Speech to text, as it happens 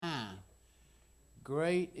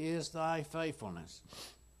Great is thy faithfulness.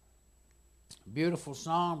 Beautiful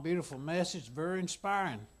song, beautiful message, very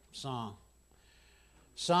inspiring song.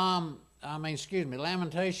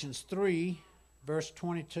 Lamentations 3, verse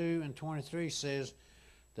 22 and 23 says,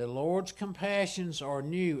 the Lord's compassions are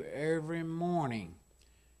new every morning.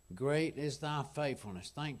 Great is thy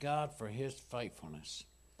faithfulness. Thank God for his faithfulness.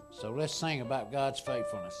 So let's sing about God's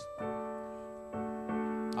faithfulness.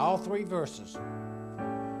 All three verses.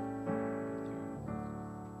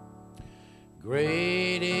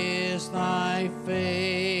 Great is thy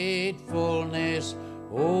faithfulness,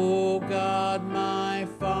 O God my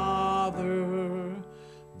Father.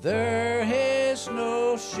 There is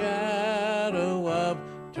no shadow of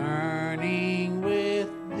turning with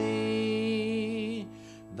thee.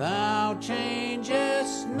 Thou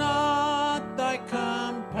changest not, thy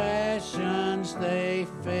compassions they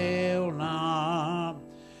fail not.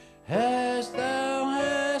 As thou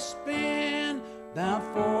hast been, thou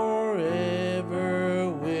forever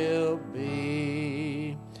wilt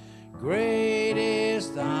be. Great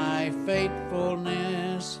is thy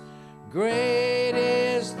faithfulness, great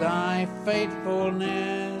is thy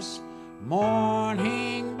faithfulness.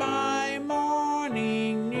 Morning by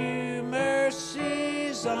morning, new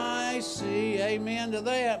mercies I see. Amen to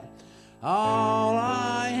that. All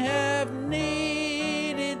I have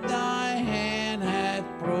needed, thy hand hath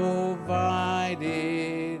provided.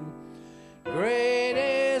 Great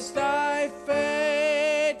is thy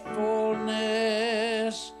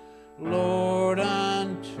faithfulness, Lord,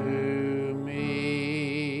 unto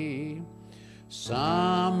me.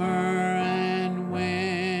 Summer and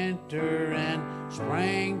winter and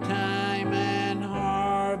springtime and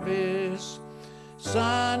harvest,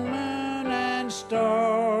 sun, moon, and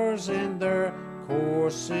stars in their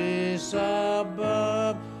courses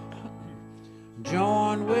above,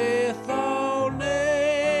 join with all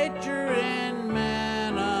nature in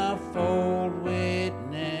manifold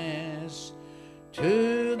witness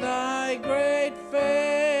to thy great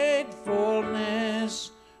faithfulness,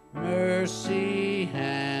 mercy,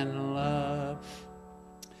 and love.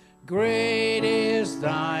 Great is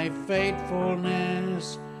thy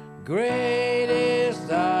faithfulness, great is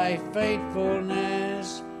thy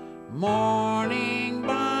faithfulness. Morning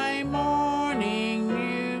by morning,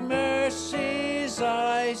 new mercies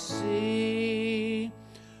I see.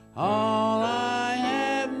 All I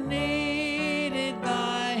have needed,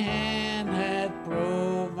 thy hand hath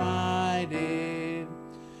provided.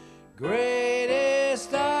 Great is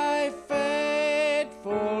thy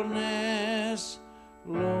faithfulness,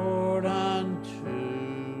 Lord, unto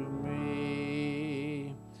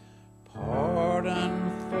me.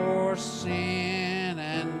 Pardon for sin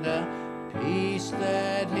and a peace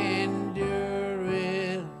that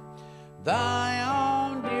endureth, thy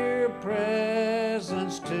own dear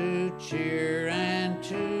presence to cheer and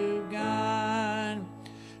to guide,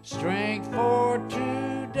 strength for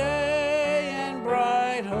today and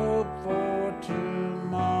bright hope for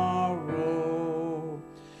tomorrow,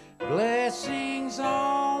 blessings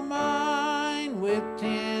all mine with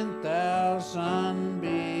 10,000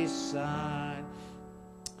 beside.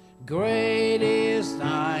 Great is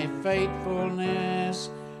thy faithfulness,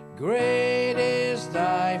 great is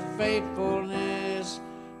thy faithfulness.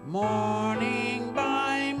 Morning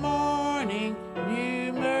by morning,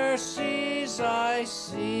 new mercies I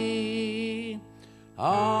see.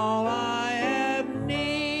 All I have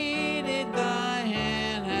needed, thy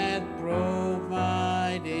hand hath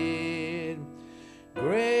provided.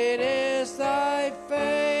 Great is thy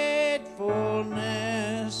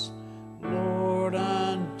faithfulness, Lord,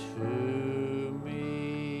 unto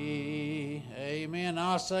me. Amen.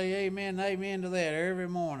 I'll say amen, amen to that every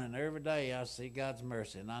morning, every day. I see God's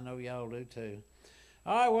mercy, and I know y'all do too.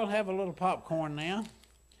 All right, we'll have a little popcorn now.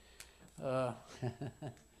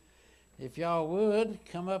 If y'all would,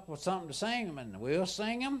 come up with something to sing them, and we'll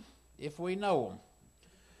sing them if we know them.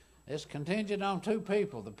 It's contingent on two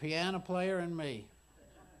people, the piano player and me,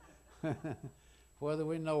 whether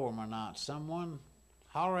we know them or not. Someone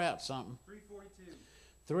holler out something. 342.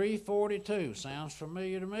 342 sounds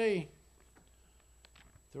familiar to me.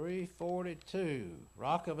 342,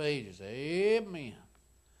 Rock of Ages. Amen.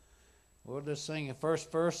 We'll just sing the first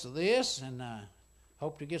verse of this, and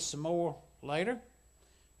hope to get some more later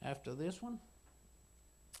after this one.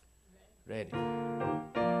 Ready.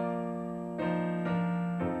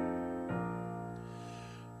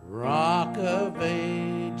 Rock of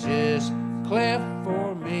Ages, cleft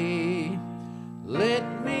for me,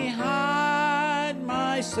 let me hide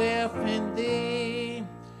myself in thee.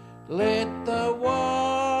 Let the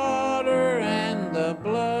water and the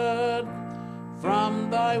blood from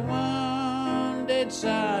thy wounded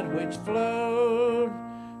side blood which flowed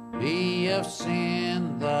be of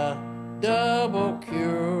sin the double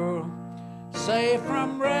cure. Save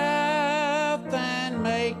from wrath and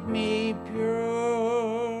make me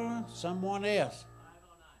pure. Someone else.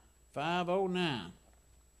 509.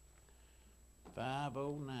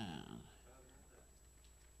 509.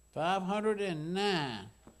 509.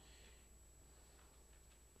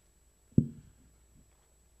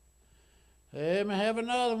 Let me have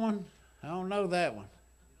another one. I don't know that one.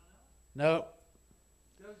 No.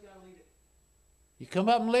 You come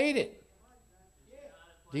up and lead it.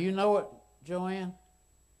 Do you know it, Joanne?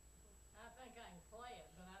 I think I can play it,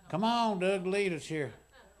 but I don't. Come on, Doug, lead us here.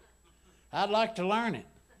 I'd like to learn it.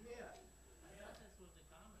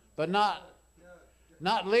 But not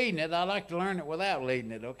leading it. I like to learn it without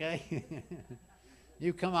leading it, okay?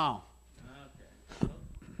 You come on. Okay.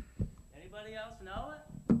 Anybody else know it?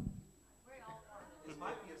 It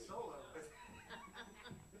might be a solo.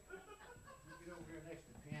 You get over here next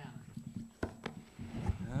to the piano.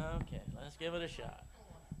 Okay, let's give it a shot.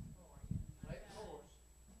 Play the chorus.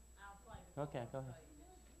 I'll play the Okay, go ahead.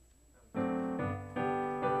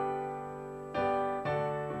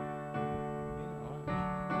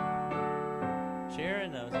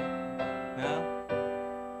 Sharon knows it. No?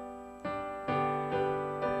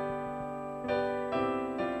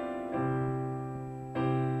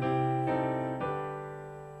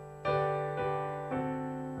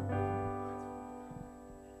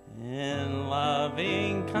 In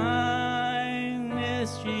loving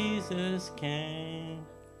kindness Jesus came.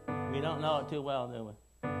 We don't know it too well, do we?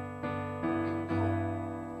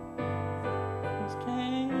 Jesus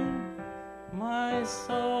came, my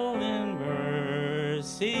soul in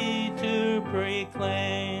mercy to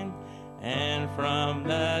proclaim, and from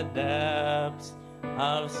the depths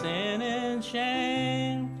of sin and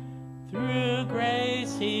shame, through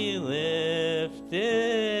grace he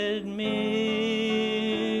lifted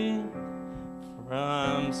me.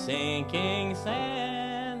 From sinking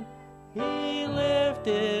sand he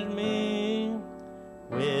lifted me,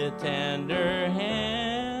 with tender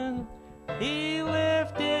hand he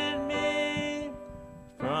lifted me,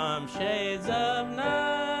 from shades of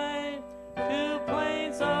night to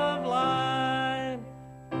plains of light.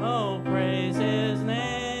 Oh, praise his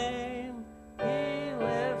name, he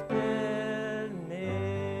lifted me.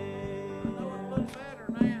 I know it a little better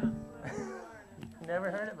now.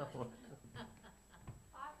 Never heard it before.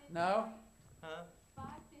 No? Huh?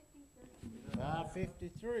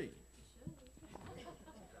 553.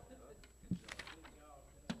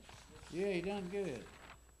 Yeah, you done good.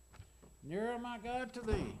 Nearer, my God, to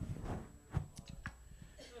thee.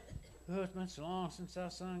 Oh, it's been so long since I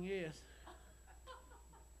sung yes.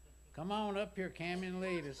 Come on up here, Cammy, and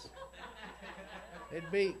lead us.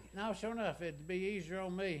 Sure enough, it'd be easier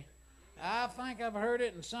on me. I think I've heard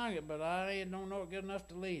it and sung it, but I don't know it good enough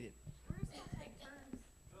to lead it.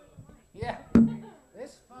 Yeah,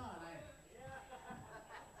 it's fun, ain't it?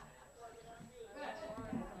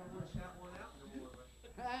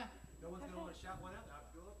 Huh? No one's going to want to shout one out. I'll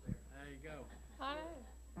have to go up there. There you go. Hi.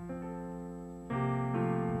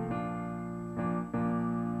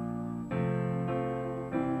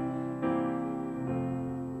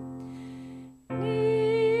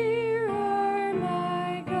 Nearer,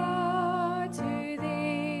 my God, to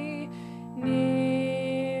thee,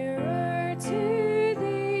 nearer to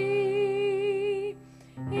thee,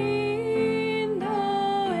 e'en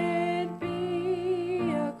though it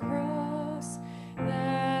be a cross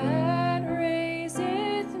that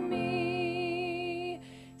raiseth me,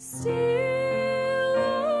 still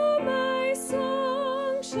all my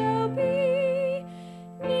song shall be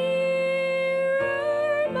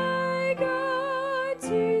nearer, my God,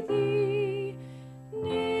 to thee,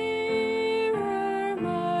 nearer,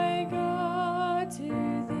 my God,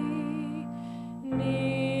 to thee,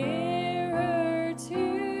 nearer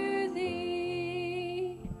to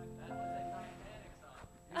thee.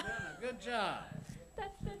 You're doing a good job.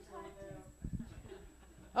 That's the title.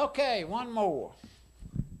 Okay, one more.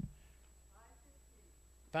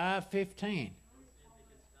 515.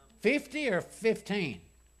 50 or 15?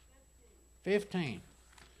 15.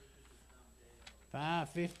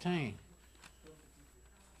 515.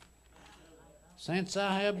 Since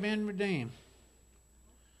I have been redeemed.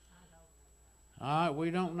 All right,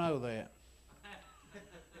 we don't know that.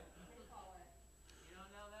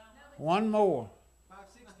 One more.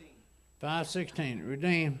 516. 516.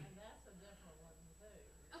 Redeemed.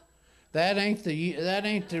 That ain't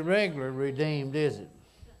the regular redeemed, is it?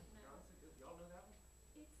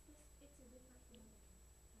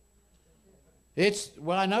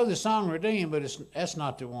 Well, I know the song redeemed, but that's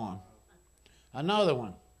not the one. Another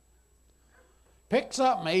one. Pick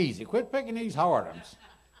something easy. Quit picking these hard ones.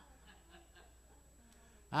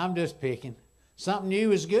 I'm just picking. Something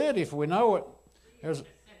new is good if we know it. There's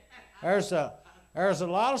a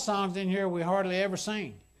lot of songs in here we hardly ever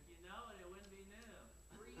sing. If you know it, it wouldn't be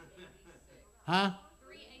new. Huh?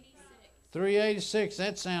 386. 386.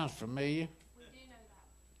 That sounds familiar. We do know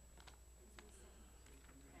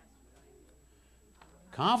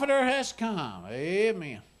that. Comforter has come.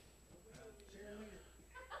 Amen.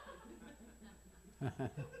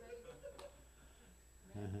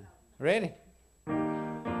 Ready?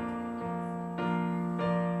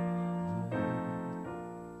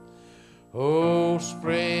 Oh,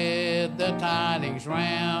 spread the tidings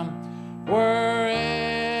round,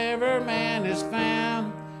 wherever man is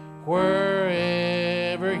found,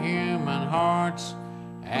 wherever human hearts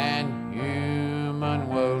and human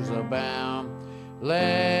woes abound.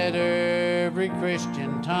 Let every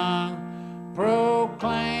Christian tongue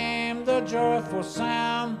proclaim the joyful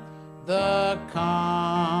sound. The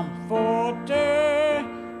Comforter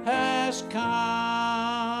has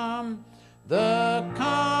come. The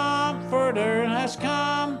Comforter has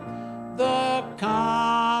come. The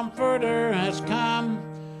Comforter has come.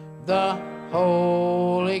 The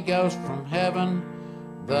Holy Ghost from heaven,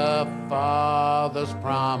 the Father's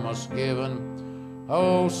promise given.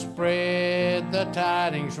 Oh, spread the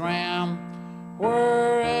tidings round,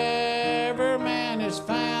 wherever man is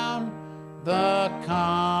found. The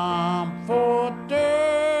Comforter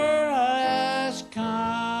has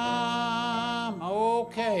come.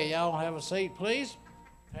 Okay, y'all have a seat, please.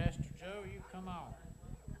 Pastor Joe, you come on.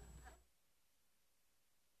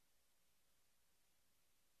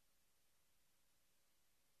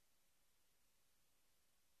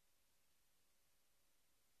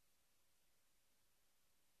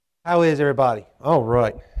 How is everybody? All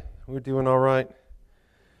right. We're doing all right.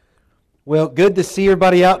 Well, good to see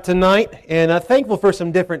everybody out tonight, and I'm thankful for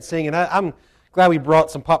some different singing. I'm glad we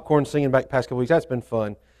brought some popcorn singing back the past couple weeks. That's been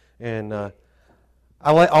fun, and I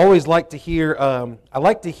always like to hear. I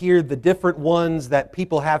like to hear the different ones that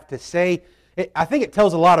people have to say. I think it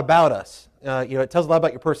tells a lot about us. It tells a lot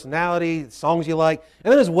about your personality, the songs you like,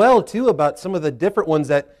 and then as well too about some of the different ones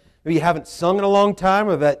that maybe you haven't sung in a long time,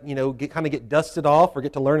 or that get dusted off, or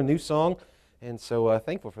get to learn a new song. And so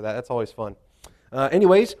thankful for that. That's always fun.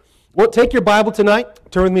 Anyways. Well, take your Bible tonight.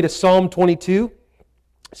 Turn with me to Psalm 22.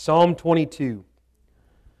 Psalm 22.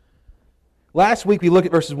 Last week we looked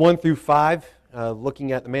at verses 1 through 5,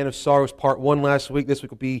 looking at the Man of Sorrows, part 1 last week. This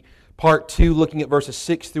week will be part 2, looking at verses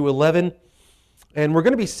 6 through 11. And we're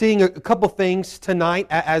going to be seeing a couple things tonight,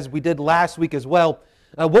 as we did last week as well.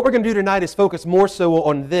 What we're going to do tonight is focus more so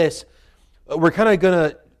on this. We're going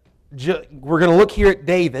to look here at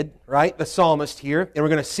David, right, the psalmist here, and we're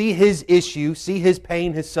going to see his issue, see his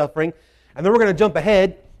pain, his suffering, and then we're going to jump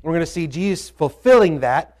ahead, and we're going to see Jesus fulfilling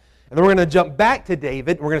that, and then we're going to jump back to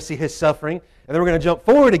David, and we're going to see his suffering, and then we're going to jump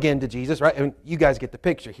forward again to Jesus, right? And you guys get the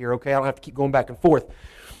picture here, okay? I don't have to keep going back and forth.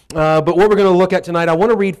 But what we're going to look at tonight, I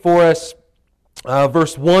want to read for us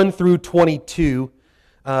verse 1 through 22,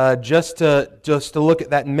 just to look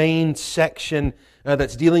at that main section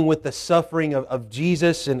that's dealing with the suffering of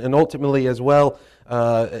Jesus, and ultimately as well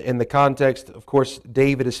in the context, of course,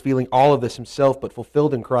 David is feeling all of this himself, but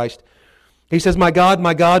fulfilled in Christ. He says, my God,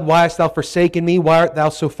 why hast thou forsaken me? Why art thou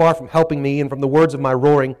so far from helping me and from the words of my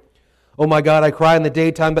roaring? O my God, I cry in the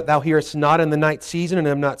daytime, but thou hearest not, in the night season, and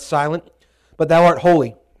am not silent. But thou art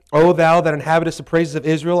holy. O thou that inhabitest the praises of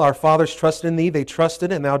Israel, our fathers trusted in thee, they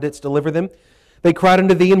trusted, and thou didst deliver them. They cried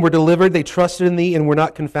unto thee, and were delivered, they trusted in thee, and were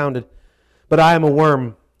not confounded. But I am a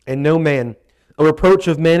worm, and no man, a reproach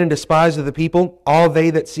of men and despised of the people. All they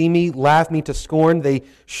that see me laugh me to scorn. They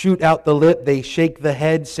shoot out the lip, they shake the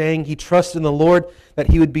head, saying, He trusts in the Lord, that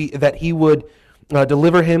he would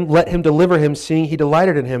deliver him. Let him deliver him, seeing he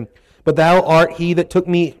delighted in him. But thou art he that took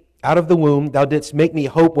me out of the womb. Thou didst make me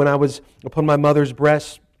hope when I was upon my mother's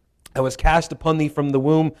breast. I was cast upon thee from the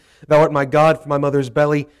womb. Thou art my God from my mother's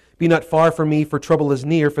belly. Be not far from me, for trouble is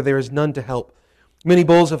near, for there is none to help. Many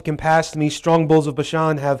bulls have compassed me, strong bulls of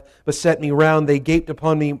Bashan have beset me round. They gaped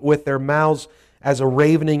upon me with their mouths as a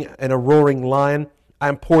ravening and a roaring lion. I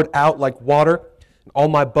am poured out like water. All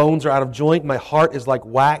my bones are out of joint. My heart is like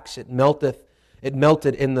wax. It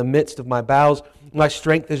melted in the midst of my bowels. My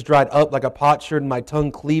strength is dried up like a potsherd, and my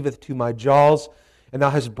tongue cleaveth to my jaws. And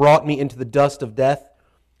thou hast brought me into the dust of death.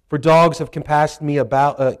 For dogs have compassed me,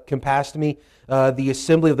 the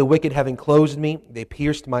assembly of the wicked have enclosed me. They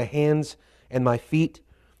pierced my hands and my feet.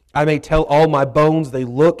 I may tell all my bones, they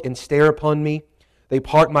look and stare upon me. They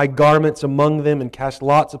part my garments among them and cast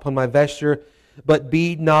lots upon my vesture. But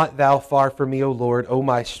be not thou far from me, O Lord. O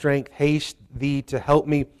my strength, haste thee to help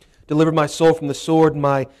me. Deliver my soul from the sword,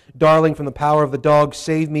 my darling from the power of the dog.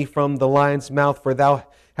 Save me from the lion's mouth, for thou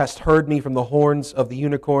hast heard me from the horns of the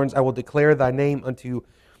unicorns. I will declare thy name unto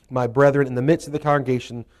my brethren. In the midst of the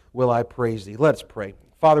congregation will I praise thee. Let us pray.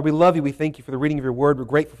 Father, we love you. We thank you for the reading of your word. We're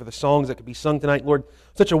grateful for the songs that could be sung tonight. Lord,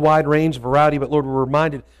 such a wide range, variety, but Lord, we're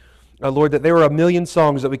reminded, Lord, that there are a million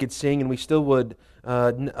songs that we could sing and we still would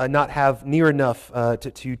not have near enough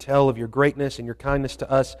to tell of your greatness and your kindness to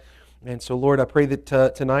us. And so, Lord, I pray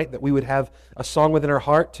that tonight that we would have a song within our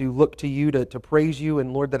heart to look to you, to praise you.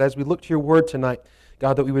 And Lord, that as we look to your word tonight,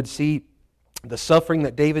 God, that we would see the suffering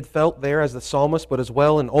that David felt there as the psalmist, but as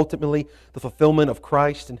well and ultimately the fulfillment of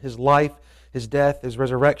Christ and his life, his death, his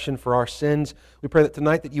resurrection for our sins. We pray that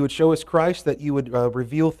tonight that you would show us Christ, that you would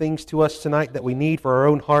reveal things to us tonight that we need for our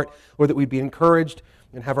own heart, or that we'd be encouraged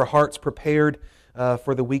and have our hearts prepared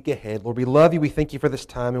for the week ahead. Lord, we love you. We thank you for this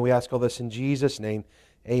time, and we ask all this in Jesus' name.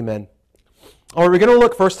 Amen. All right, we're going to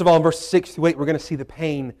look first of all in verse 6 to 8. We're going to see the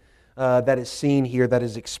pain that is seen here, that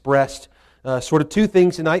is expressed. Sort of two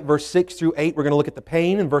things tonight, verse 6 through 8. We're going to look at the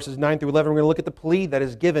pain, and verses 9 through 11, we're going to look at the plea that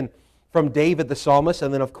is given from David the psalmist,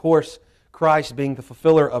 and then, of course, Christ being the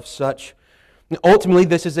fulfiller of such. Ultimately,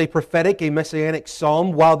 this is a prophetic, a messianic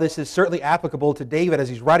psalm. While this is certainly applicable to David as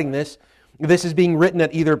he's writing this is being written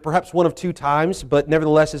at either perhaps one of two times, but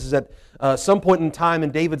nevertheless, this is at some point in time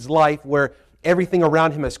in David's life where everything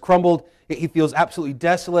around him has crumbled. He feels absolutely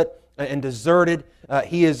desolate and deserted.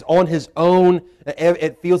 He is on his own.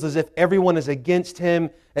 It feels as if everyone is against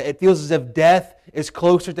him. It feels as if death is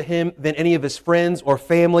closer to him than any of his friends or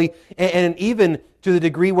family. And even to the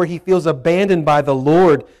degree where he feels abandoned by the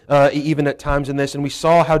Lord, even at times in this. And we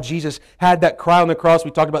saw how Jesus had that cry on the cross.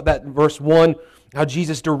 We talked about that in verse 1, how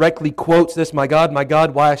Jesus directly quotes this, my God,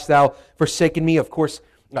 why hast thou forsaken me? Of course,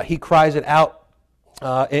 he cries it out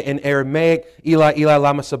in Aramaic, Eli, Eli,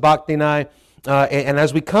 lama sabachthani. And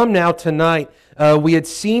as we come now tonight, we had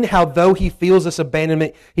seen how though he feels this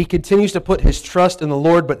abandonment, he continues to put his trust in the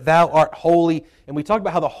Lord, but thou art holy. And we talked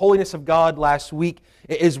about how the holiness of God last week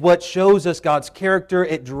is what shows us God's character.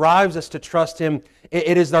 It drives us to trust him.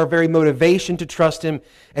 It is our very motivation to trust him.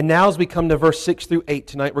 And now as we come to verse 6 through 8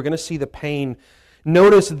 tonight, we're going to see the pain.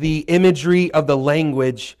 Notice the imagery of the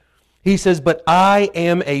language. He says, but I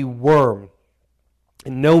am a worm,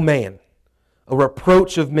 and no man, a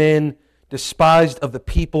reproach of men, despised of the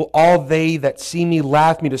people. All they that see me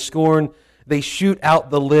laugh me to scorn. They shoot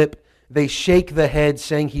out the lip. They shake the head,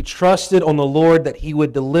 saying, he trusted on the Lord that he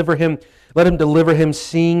would deliver him. Let him deliver him,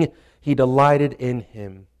 seeing he delighted in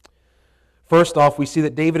him. First off, we see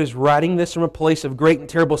that David is writing this from a place of great and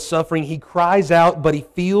terrible suffering. He cries out, but he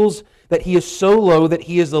feels that he is so low that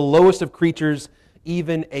he is the lowest of creatures,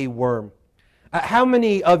 even a worm. How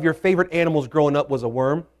many of your favorite animals growing up was a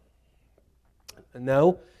worm?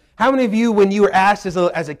 No. How many of you, when you were asked as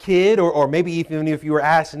a kid, or maybe even if you were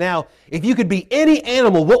asked now, if you could be any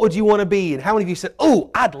animal, what would you want to be? And how many of you said,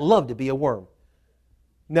 oh, I'd love to be a worm?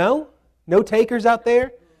 No? No takers out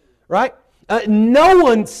there? Right? No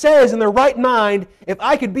one says in their right mind, if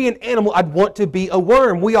I could be an animal, I'd want to be a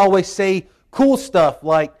worm. We always say cool stuff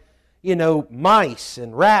like, mice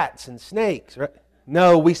and rats and snakes. Right?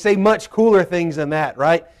 No, we say much cooler things than that,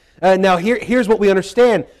 right? Now, here's what we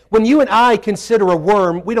understand. When you and I consider a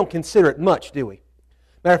worm, we don't consider it much, do we?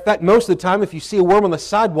 Matter of fact, most of the time, if you see a worm on the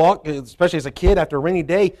sidewalk, especially as a kid after a rainy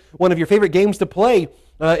day, one of your favorite games to play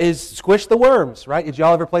is Squish the Worms, right? Did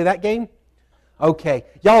y'all ever play that game? Okay.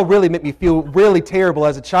 Y'all really make me feel really terrible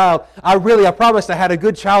as a child. I promised I had a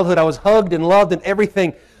good childhood. I was hugged and loved and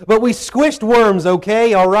everything. But we squished worms,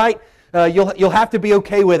 okay? All right? You'll have to be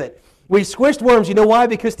okay with it. We squished worms. You know why?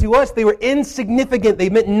 Because to us, they were insignificant. They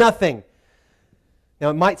meant nothing. Now,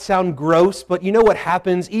 it might sound gross, but you know what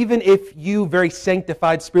happens? Even if you very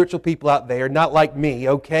sanctified spiritual people out there, not like me,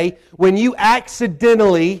 okay? When you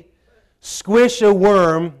accidentally squish a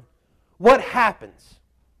worm, what happens?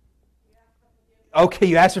 Okay,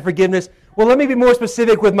 you ask for forgiveness. Well, let me be more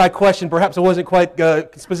specific with my question. Perhaps I wasn't quite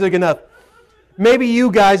specific enough. Maybe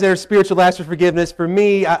you guys that are spiritual ask for forgiveness. For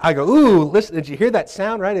me, I go, ooh, listen, did you hear that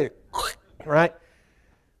sound right? Right?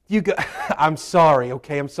 You go, I'm sorry,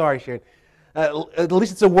 okay? I'm sorry, Sharon. At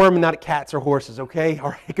least it's a worm and not cats or horses, okay?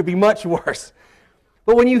 Or it could be much worse.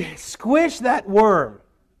 But when you squish that worm,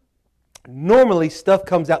 normally stuff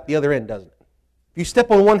comes out the other end, doesn't it? If you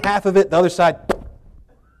step on one half of it, the other side.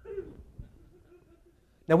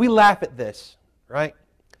 Now we laugh at this, right?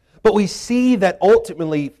 But we see that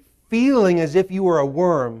ultimately feeling as if you were a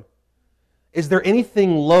worm, is there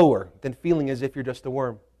anything lower than feeling as if you're just a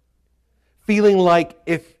worm? Feeling like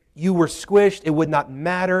if you were squished, it would not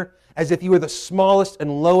matter, as if you were the smallest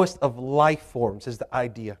and lowest of life forms is the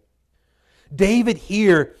idea. David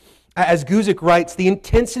here As Guzik writes, the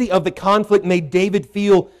intensity of the conflict made David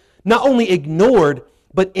feel not only ignored,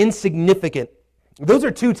 but insignificant. Those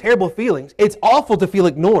are two terrible feelings. It's awful to feel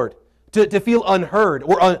ignored, to feel unheard.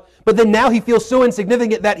 But then now he feels so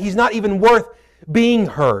insignificant that he's not even worth being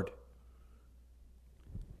heard.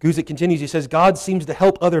 Guzik continues, he says, God seems to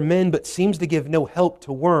help other men, but seems to give no help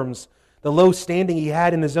to worms. The low standing he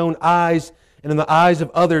had in his own eyes and in the eyes of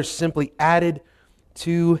others simply added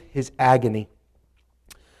to his agony.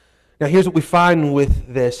 Now here's what we find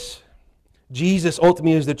with this. Jesus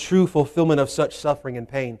ultimately is the true fulfillment of such suffering and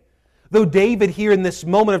pain. Though David here in this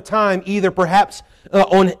moment of time, either perhaps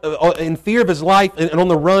in fear of his life and on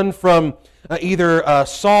the run from either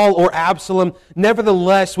Saul or Absalom,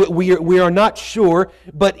 nevertheless, we are not sure.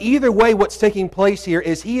 But either way, what's taking place here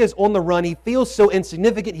is he is on the run. He feels so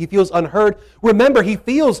insignificant. He feels unheard. Remember, he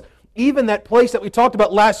feels even that place that we talked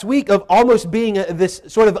about last week of almost being this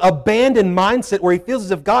sort of abandoned mindset where he feels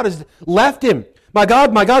as if God has left him. My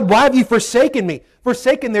God, why have you forsaken me?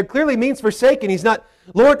 Forsaken there clearly means forsaken. He's not,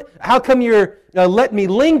 Lord, how come you're letting me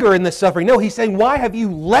linger in this suffering? No, he's saying, why have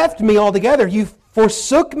you left me altogether? You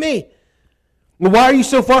forsook me. Why are you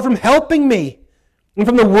so far from helping me? And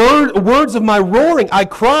from the words of my roaring, I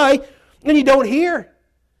cry, and you don't hear.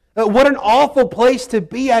 What an awful place to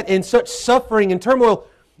be at in such suffering and turmoil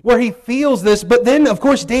where he feels this. But then, of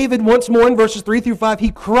course, David, once more in verses 3 through 5,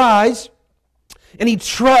 he cries and he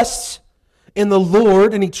trusts in the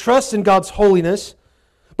Lord and he trusts in God's holiness.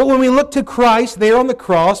 But when we look to Christ there on the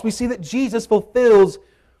cross, we see that Jesus fulfills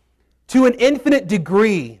to an infinite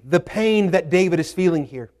degree the pain that David is feeling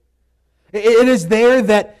here. It is there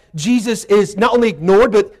that Jesus is not only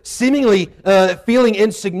ignored, but seemingly feeling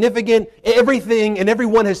insignificant. Everything and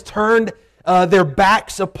everyone has turned their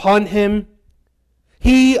backs upon him.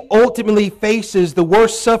 He ultimately faces the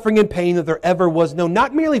worst suffering and pain that there ever was known.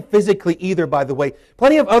 Not merely physically either, by the way.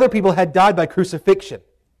 Plenty of other people had died by crucifixion.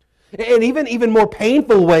 And even more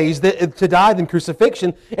painful ways to die than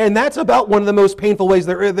crucifixion. And that's about one of the most painful ways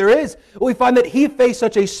there is. We find that he faced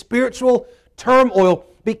such a spiritual turmoil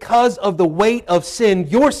because of the weight of sin,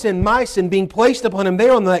 your sin, my sin, being placed upon him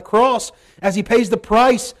there on that cross as he pays the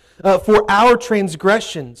price for our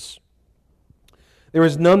transgressions. There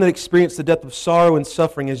is none that experienced the depth of sorrow and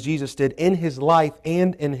suffering as Jesus did in his life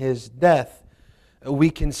and in his death. We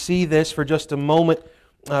can see this for just a moment.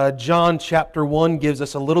 John chapter 1 gives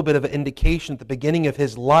us a little bit of an indication at the beginning of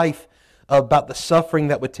his life about the suffering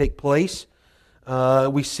that would take place.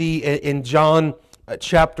 We see in John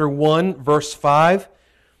chapter 1, verse 5,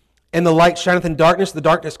 and the light shineth in darkness, the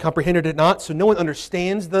darkness comprehended it not. So no one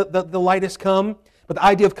understands the light has come. But the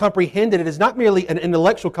idea of comprehended, it is not merely an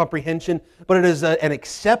intellectual comprehension, but it is an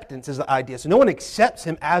acceptance is the idea. So no one accepts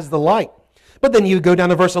him as the light. But then you go down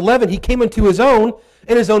to verse 11, he came unto his own,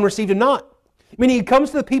 and his own received him not. Meaning he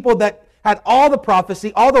comes to the people that had all the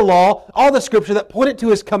prophecy, all the law, all the scripture that pointed to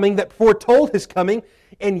his coming, that foretold his coming,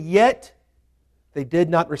 and yet they did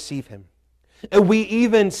not receive him. And we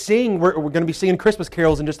even sing, we're going to be singing Christmas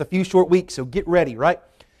carols in just a few short weeks, so get ready, right?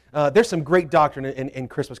 There's some great doctrine in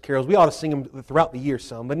Christmas carols. We ought to sing them throughout the year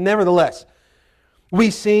some. But nevertheless,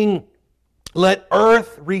 we sing, let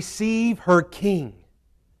earth receive her king.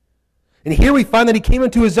 And here we find that he came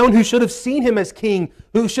unto his own who should have seen him as king,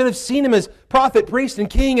 who should have seen him as prophet, priest, and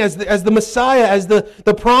king, as the Messiah, as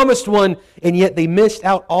the promised one. And yet they missed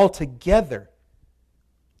out altogether.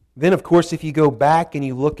 Then, of course, if you go back and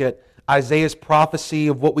you look at Isaiah's prophecy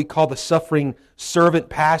of what we call the suffering servant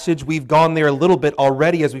passage. We've gone there a little bit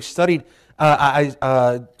already as we studied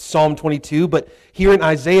Psalm 22. But here in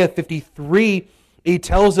Isaiah 53, he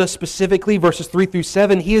tells us specifically, verses 3 through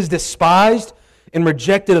 7, he is despised and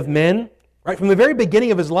rejected of men. Right? From the very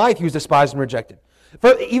beginning of his life, he was despised and rejected.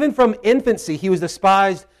 Even from infancy, he was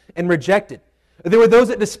despised and rejected. There were those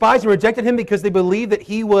that despised and rejected him because they believed that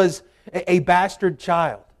he was a bastard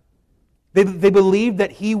child. They believed that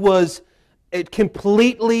he was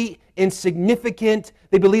completely insignificant.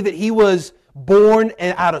 They believed that he was born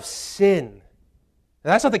out of sin.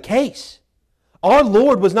 Now, that's not the case. Our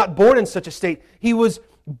Lord was not born in such a state. He was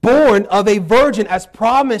born of a virgin as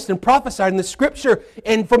promised and prophesied in the Scripture.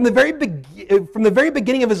 And from the very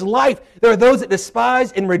beginning of his life, there are those that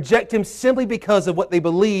despise and reject him simply because of what they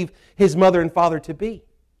believe his mother and father to be.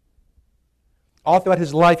 All throughout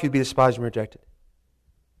his life, he'd be despised and rejected.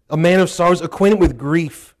 A man of sorrows, acquainted with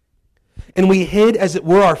grief. And we hid, as it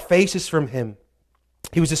were, our faces from him.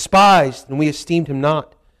 He was despised, and we esteemed him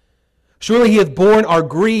not. Surely he hath borne our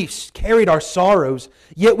griefs, carried our sorrows,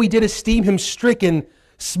 yet we did esteem him stricken,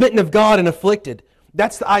 smitten of God, and afflicted.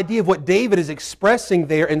 That's the idea of what David is expressing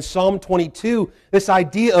there in Psalm 22, this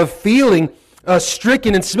idea of feeling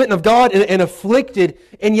stricken and smitten of God and afflicted,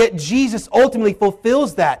 and yet Jesus ultimately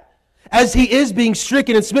fulfills that as He is being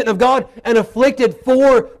stricken and smitten of God and afflicted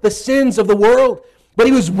for the sins of the world. But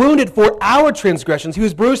He was wounded for our transgressions. He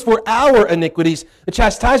was bruised for our iniquities. The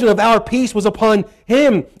chastisement of our peace was upon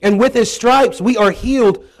Him, and with His stripes we are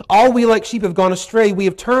healed. All we like sheep have gone astray. We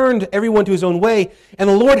have turned everyone to his own way, and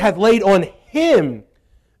the Lord hath laid on Him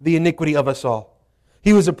the iniquity of us all.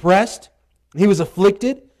 He was oppressed, He was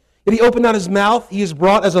afflicted, yet He opened not His mouth. He is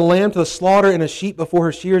brought as a lamb to the slaughter, and a sheep before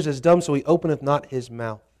her shears is dumb, so He openeth not His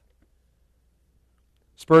mouth.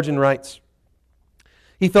 Spurgeon writes,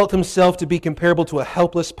 He felt Himself to be comparable to a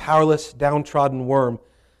helpless, powerless, downtrodden worm,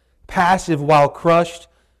 passive while crushed,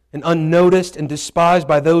 and unnoticed and despised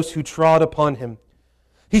by those who trod upon Him.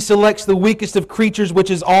 He selects the weakest of creatures,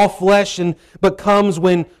 which is all flesh, and but comes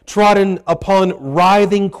when trodden upon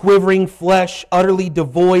writhing, quivering flesh, utterly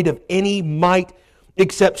devoid of any might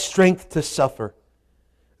except strength to suffer.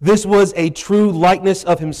 This was a true likeness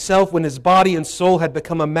of Himself when His body and soul had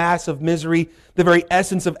become a mass of misery, the very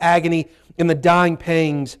essence of agony in the dying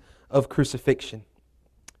pangs of crucifixion.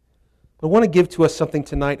 I want to give to us something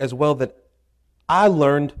tonight as well that I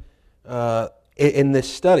learned in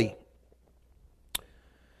this study.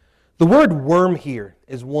 The word worm here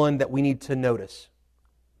is one that we need to notice.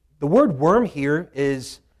 The word worm here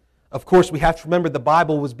is, of course, we have to remember the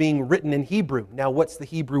Bible was being written in Hebrew. Now, what's the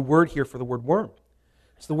Hebrew word here for the word worm?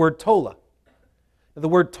 It's the word tola. The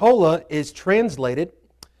word tola is translated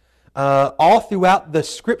all throughout the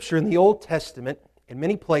Scripture in the Old Testament in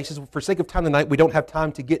many places. For sake of time tonight, we don't have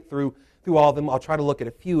time to get through all of them. I'll try to look at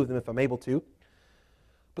a few of them if I'm able to.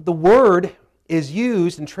 But the word is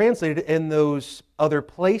used and translated in those other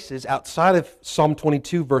places outside of Psalm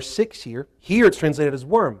 22, verse 6 here. Here it's translated as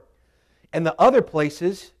worm. And the other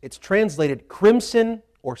places, it's translated crimson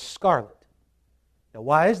or scarlet. Now,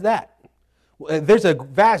 why is that? There's a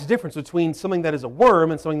vast difference between something that is a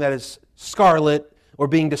worm and something that is scarlet or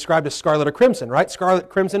being described as scarlet or crimson, right? Scarlet,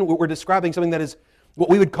 crimson, we're describing something that is what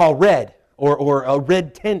we would call red or a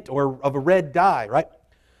red tint or of a red dye, right?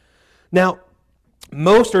 Now,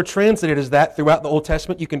 most are translated as that throughout the Old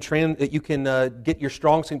Testament. You can get your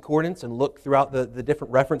Strong's Concordance and look throughout the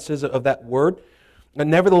different references of that word. But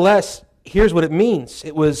nevertheless, here's what it means.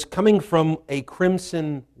 It was coming from a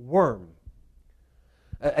crimson worm.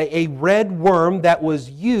 A red worm that was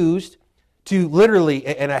used to literally,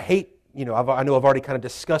 and I hate, I know I've already kind of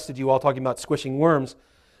disgusted you all talking about squishing worms,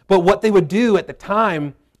 but what they would do at the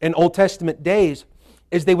time in Old Testament days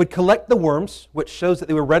is they would collect the worms, which shows that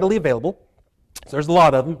they were readily available. So there's a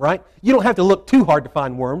lot of them, right? You don't have to look too hard to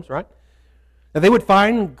find worms, right? Now they would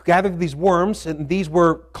gather these worms, and these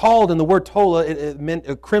were called, in the word tola, it meant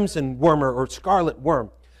a crimson worm or scarlet worm.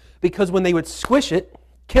 Because when they would squish it,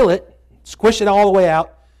 kill it, squish it all the way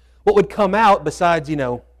out, what would come out besides,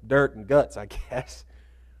 dirt and guts, I guess?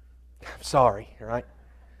 I'm sorry, right?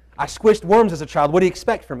 I squished worms as a child. What do you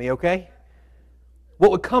expect from me, okay? What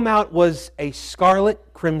would come out was a scarlet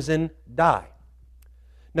crimson dye.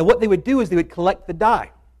 Now what they would do is they would collect the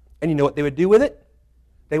dye. And you know what they would do with it?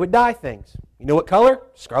 They would dye things. You know what color?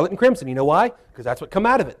 Scarlet and crimson. You know why? Because that's what come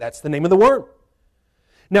out of it. That's the name of the worm.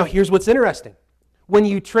 Now here's what's interesting. When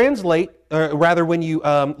you translate, or rather when you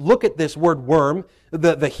look at this word worm,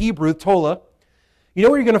 the Hebrew tola, you know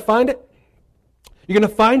where you're going to find it? You're going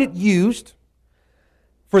to find it used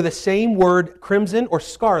for the same word crimson or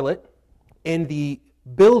scarlet in the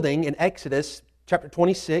building in Exodus chapter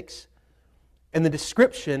 26 and the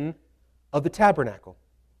description of the tabernacle.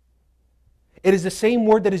 It is the same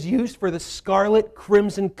word that is used for the scarlet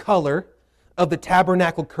crimson color of the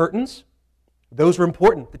tabernacle curtains. Those were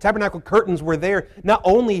important. The tabernacle curtains were there not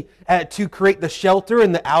only to create the shelter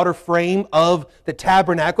and the outer frame of the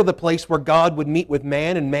tabernacle, the place where God would meet with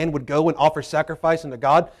man and man would go and offer sacrifice unto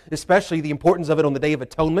God, especially the importance of it on the Day of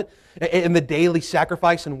Atonement and the daily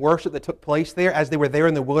sacrifice and worship that took place there as they were there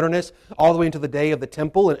in the wilderness all the way into the day of the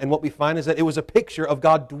temple. And what we find is that it was a picture of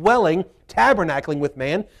God dwelling, tabernacling with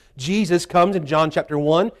man. Jesus comes in John chapter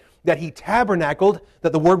 1 that He tabernacled,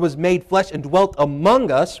 that the Word was made flesh and dwelt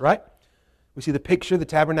among us, right? We see the picture, the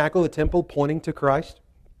tabernacle, the temple pointing to Christ.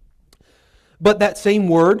 But that same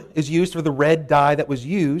word is used for the red dye that was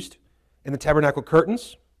used in the tabernacle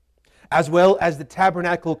curtains, as well as the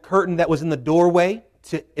tabernacle curtain that was in the doorway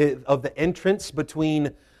of the entrance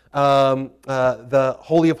between the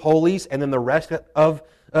Holy of Holies and then the rest of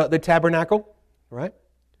the tabernacle, right?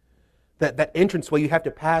 That entranceway you have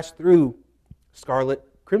to pass through scarlet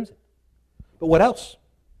crimson. But what else?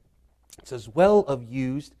 It's as well of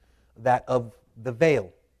used that of the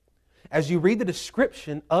veil. As you read the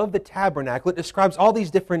description of the tabernacle, it describes all these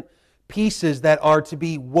different pieces that are to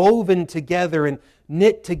be woven together and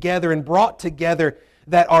knit together and brought together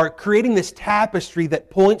that are creating this tapestry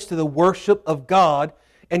that points to the worship of God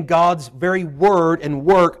and God's very word and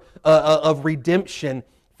work of redemption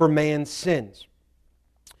for man's sins.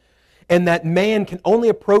 And that man can only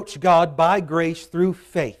approach God by grace through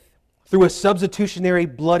faith, through a substitutionary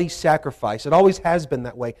bloody sacrifice. It always has been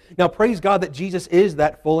that way. Now, praise God that Jesus is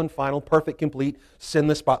that full and final, perfect, complete,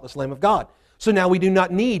 sinless, spotless Lamb of God. So now we do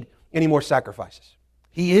not need any more sacrifices.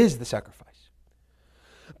 He is the sacrifice.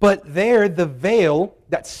 But there, the veil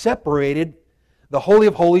that separated the Holy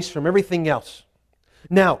of Holies from everything else.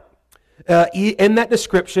 Now, in that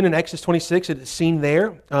description in Exodus 26, it is seen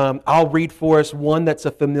there. I'll read for us one that's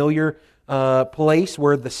a familiar place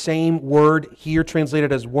where the same word here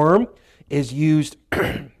translated as worm is used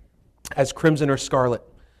as crimson or scarlet.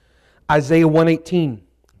 Isaiah 1:18.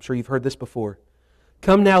 I'm sure you've heard this before.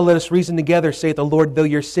 Come now, let us reason together, saith the Lord, though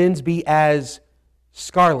your sins be as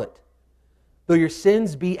scarlet, though your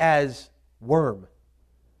sins be as worm,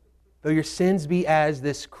 though your sins be as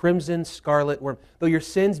this crimson scarlet worm, though your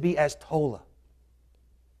sins be as tola,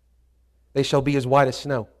 they shall be as white as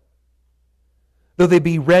snow. Though they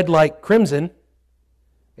be red like crimson,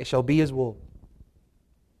 they shall be as wool.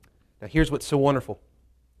 Now here's what's so wonderful.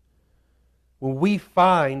 What we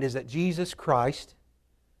find is that Jesus Christ,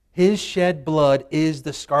 His shed blood is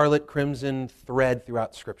the scarlet crimson thread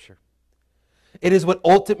throughout Scripture. It is what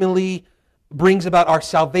ultimately brings about our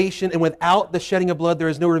salvation, and without the shedding of blood there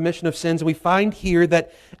is no remission of sins. And we find here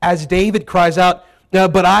that as David cries out,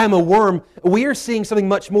 but I am a worm, we are seeing something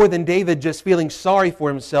much more than David just feeling sorry for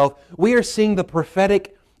himself. We are seeing the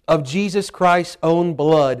prophetic of Jesus Christ's own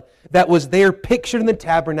blood that was there pictured in the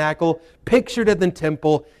tabernacle, pictured in the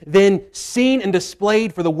temple, then seen and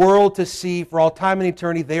displayed for the world to see for all time and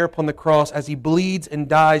eternity there upon the cross as He bleeds and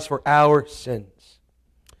dies for our sins.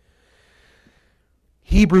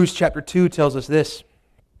 Hebrews chapter 2 tells us this.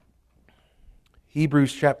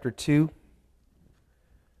 Hebrews chapter 2.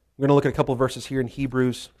 We're going to look at a couple of verses here in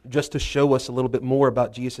Hebrews just to show us a little bit more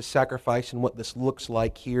about Jesus' sacrifice and what this looks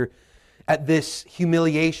like here at this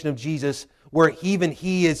humiliation of Jesus, where even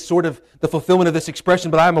He is sort of the fulfillment of this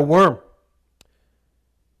expression, but I am a worm.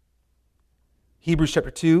 Hebrews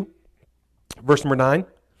chapter 2, verse number 9.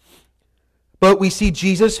 But we see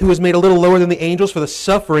Jesus, who was made a little lower than the angels for the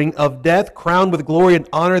suffering of death, crowned with glory and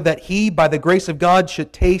honor, that He, by the grace of God,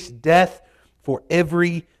 should taste death for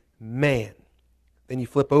every man. Then you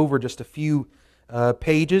flip over just a few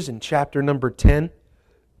pages in chapter number 10.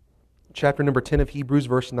 Chapter number 10 of Hebrews,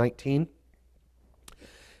 verse 19.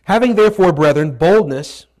 Having therefore, brethren,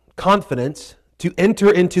 boldness, confidence, to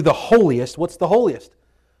enter into the holiest. What's the holiest?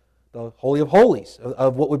 The Holy of Holies,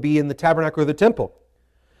 of what would be in the tabernacle or the temple.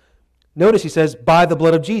 Notice he says, by the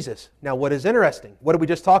blood of Jesus. Now what is interesting? What did we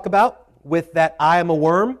just talk about with that I am a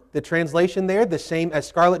worm? The translation there, the same as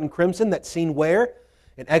scarlet and crimson, that's seen where?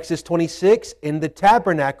 In Exodus 26, in the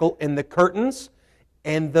tabernacle, in the curtains,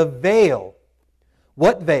 and the veil.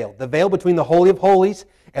 What veil? The veil between the Holy of Holies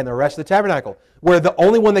and the rest of the tabernacle, where the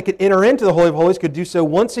only one that could enter into the Holy of Holies could do so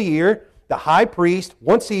once a year, the high priest,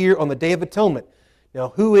 once a year on the Day of Atonement. Now,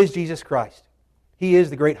 who is Jesus Christ? He is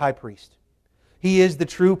the great high priest. He is the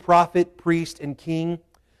true prophet, priest, and king.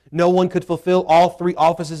 No one could fulfill all three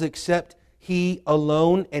offices except He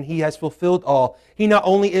alone, and He has fulfilled all. He not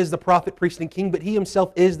only is the prophet, priest, and king, but He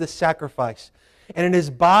Himself is the sacrifice. And it is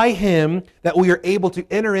by Him that we are able to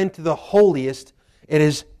enter into the holiest. It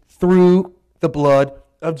is through the blood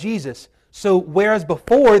of Jesus. So whereas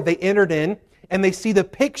before they entered in and they see the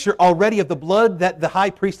picture already of the blood that the high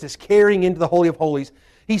priest is carrying into the Holy of Holies,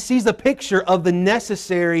 he sees the picture of the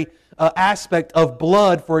necessary aspect of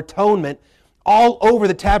blood for atonement all over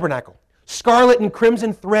the tabernacle. Scarlet and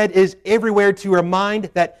crimson thread is everywhere to remind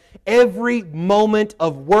that every moment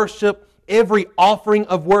of worship, every offering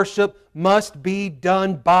of worship must be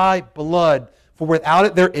done by blood. For without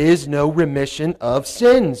it there is no remission of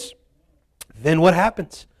sins. Then what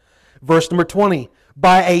happens? Verse number 20.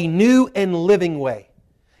 By a new and living way.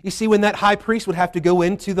 You see, when that high priest would have to go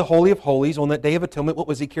into the Holy of Holies on that Day of Atonement, what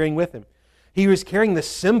was he carrying with him? He was carrying the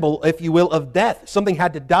symbol, if you will, of death. Something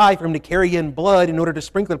had to die for him to carry in blood in order to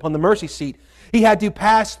sprinkle it upon the mercy seat. He had to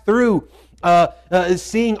pass through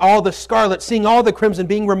seeing all the scarlet, seeing all the crimson,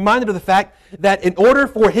 being reminded of the fact that in order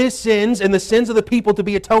for his sins and the sins of the people to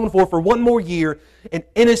be atoned for one more year, an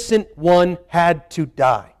innocent one had to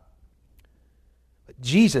die. But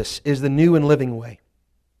Jesus is the new and living way,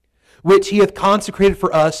 which He hath consecrated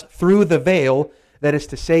for us through the veil, that is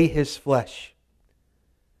to say, His flesh.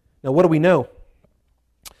 Now, what do we know?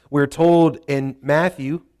 We're told in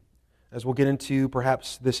Matthew, as we'll get into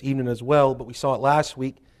perhaps this evening as well, but we saw it last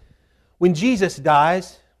week, When Jesus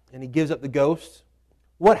dies and He gives up the ghost,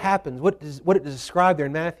 what happens? What is described there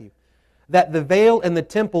in Matthew? That the veil in the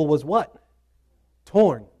temple was what?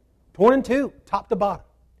 Torn. Torn in two, top to bottom.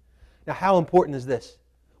 Now, how important is this?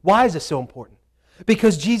 Why is this so important?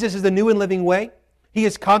 Because Jesus is the new and living way. He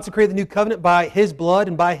has consecrated the new covenant by His blood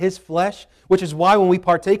and by His flesh, which is why when we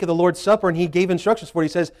partake of the Lord's Supper and He gave instructions for it, He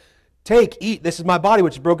says, take, eat, this is my body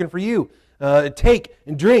which is broken for you. Take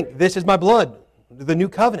and drink, this is my blood, the new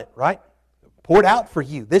covenant, right? Poured out for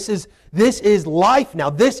you. This is life now.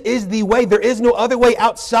 This is the way. There is no other way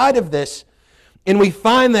outside of this. And we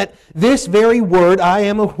find that this very word, I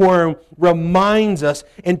am a worm, reminds us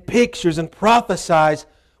and pictures and prophesies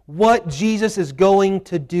what Jesus is going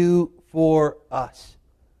to do for us.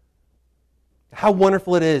 How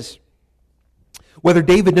wonderful it is. Whether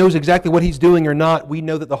David knows exactly what he's doing or not, we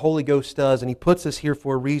know that the Holy Ghost does, and He puts us here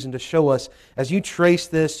for a reason to show us. As you trace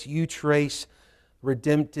this, you trace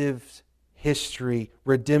redemptive history,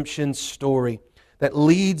 redemption story that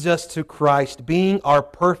leads us to Christ being our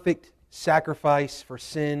perfect sacrifice for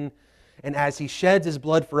sin. And as He sheds His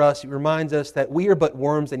blood for us, He reminds us that we are but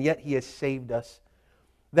worms, and yet He has saved us.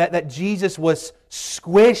 That Jesus was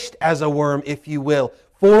squished as a worm, if you will,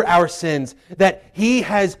 for our sins. That He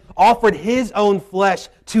has offered His own flesh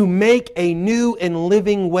to make a new and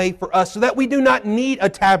living way for us, so that we do not need a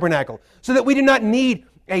tabernacle, so that we do not need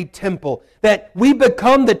a temple, that we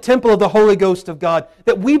become the temple of the Holy Ghost of God,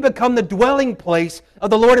 that we become the dwelling place of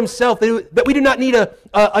the Lord Himself, that we do not need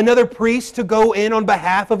another priest to go in on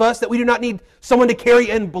behalf of us, that we do not need someone to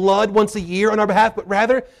carry in blood once a year on our behalf, but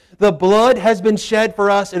rather the blood has been shed for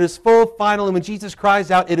us. It is full, final, and when Jesus cries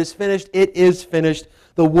out, it is finished, it is finished.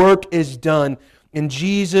 The work is done, and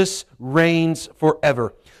Jesus reigns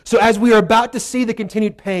forever. So as we are about to see the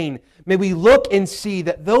continued pain, may we look and see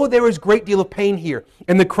that though there is a great deal of pain here,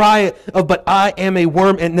 and the cry of, but I am a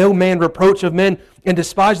worm, and no man reproach of men, and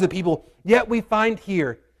despise the people, yet we find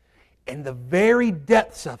here, in the very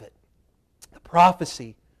depths of it, the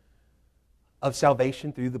prophecy of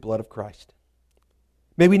salvation through the blood of Christ.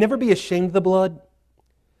 May we never be ashamed of the blood.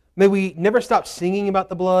 May we never stop singing about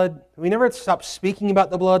the blood. May we never stop speaking about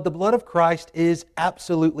the blood. The blood of Christ is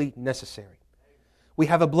absolutely necessary. We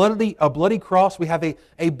have a bloody cross. We have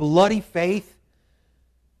a bloody faith.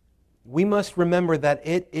 We must remember that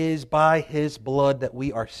it is by His blood that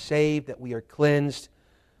we are saved, that we are cleansed,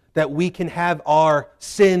 that we can have our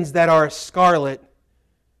sins that are scarlet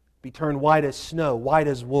be turned white as snow, white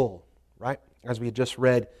as wool, right? As we had just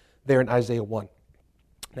read there in Isaiah 1.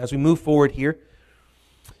 Now, as we move forward here,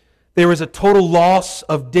 there is a total loss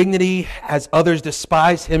of dignity as others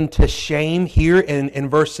despise Him to shame here in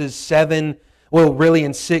verses 7, well, really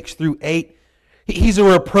in 6 through 8. He's a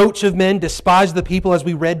reproach of men, despise the people. As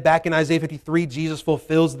we read back in Isaiah 53, Jesus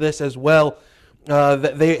fulfills this as well,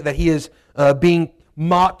 that He is being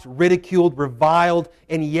mocked, ridiculed, reviled,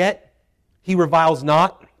 and yet He reviles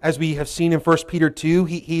not. As we have seen in 1 Peter 2,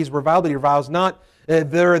 he is reviled, but He reviles not.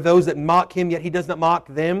 There are those that mock Him, yet He does not mock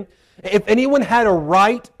them. If anyone had a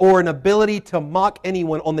right or an ability to mock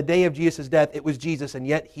anyone on the day of Jesus' death, it was Jesus, and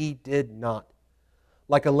yet He did not.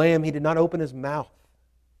 Like a lamb, He did not open His mouth,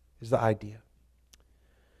 is the idea.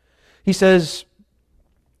 He says,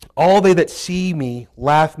 all they that see me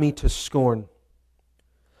laugh me to scorn.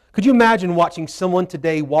 Could you imagine watching someone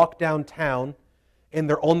today walk downtown and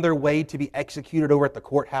they're on their way to be executed over at the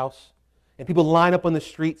courthouse? And people line up on the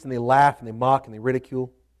streets and they laugh and they mock and they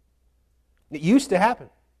ridicule. It used to happen.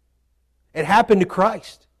 It happened to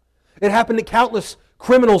Christ. It happened to countless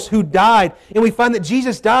criminals who died. And we find that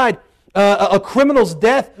Jesus died a criminal's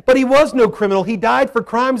death, but He was no criminal. He died for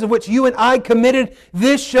crimes of which you and I committed.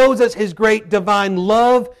 This shows us His great divine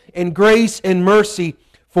love and grace and mercy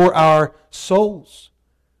for our souls.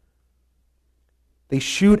 They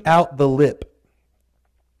shoot out the lip.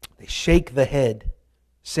 They shake the head,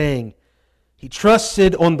 saying, He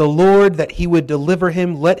trusted on the Lord that He would deliver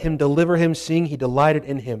him. Let Him deliver him, seeing He delighted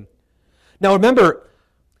in him. Now remember,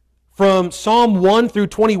 from Psalm 1 through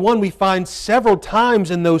 21, we find several times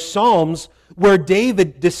in those Psalms where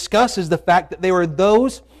David discusses the fact that there were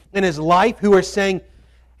those in his life who are saying,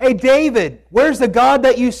 hey David, where's the God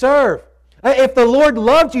that you serve? If the Lord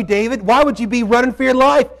loved you, David, why would you be running for your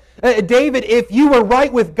life? David, if you were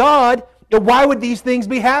right with God, why would these things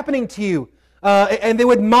be happening to you? And they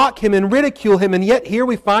would mock him and ridicule him, and yet here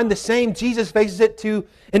we find the same. Jesus faces it to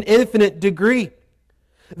an infinite degree.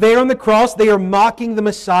 There on the cross, they are mocking the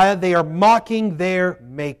Messiah. They are mocking their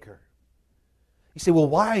Maker. You say, well,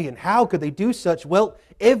 why and how could they do such? Well,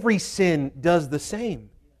 every sin does the same.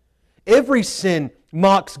 Every sin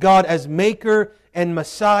mocks God as Maker and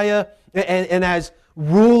Messiah and as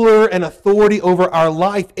ruler and authority over our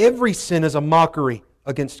life, every sin is a mockery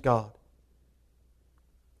against God.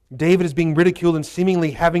 David is being ridiculed and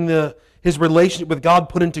seemingly having his relationship with God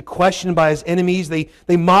put into question by his enemies. They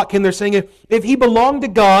mock him. They're saying if he belonged to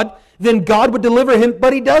God, then God would deliver him,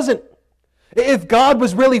 but he doesn't. If God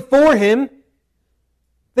was really for him,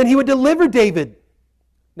 then he would deliver David.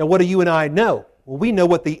 Now, what do you and I know? Well, we know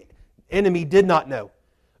what the enemy did not know.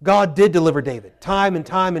 God did deliver David time and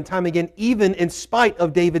time and time again, even in spite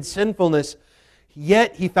of David's sinfulness.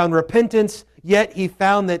 Yet he found repentance, yet he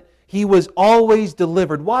found that he was always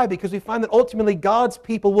delivered. Why? Because we find that ultimately God's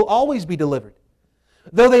people will always be delivered.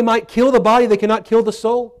 Though they might kill the body, they cannot kill the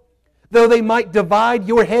soul. Though they might divide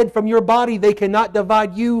your head from your body, they cannot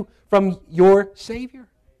divide you from your Savior.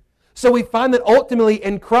 So we find that ultimately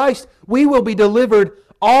in Christ, we will be delivered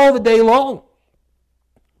all the day long.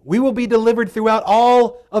 We will be delivered throughout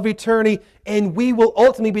all of eternity, and we will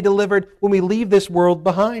ultimately be delivered when we leave this world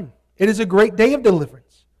behind. It is a great day of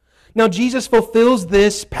deliverance. Now, Jesus fulfills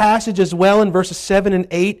this passage as well in verses 7 and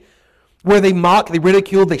 8, where they mock, they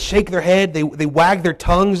ridicule, they shake their head, they wag their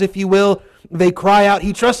tongues, if you will. They cry out,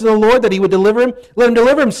 he trusted in the Lord that he would deliver him. Let him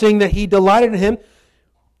deliver him, seeing that he delighted in him.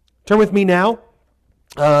 Turn with me now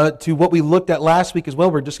to what we looked at last week as well.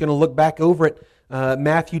 We're just going to look back over at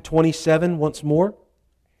Matthew 27 once more.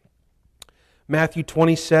 Matthew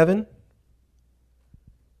 27,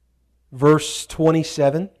 verse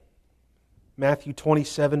 27. Matthew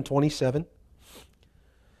 27:27.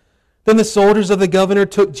 Then the soldiers of the governor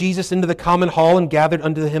took Jesus into the common hall and gathered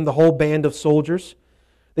unto him the whole band of soldiers.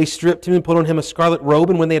 They stripped him and put on him a scarlet robe,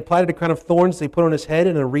 and when they had platted a crown of thorns, they put on his head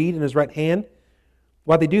and a reed in his right hand.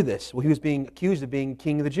 Why'd they do this? Well, he was being accused of being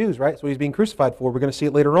king of the Jews, right? That's what he's being crucified for. We're going to see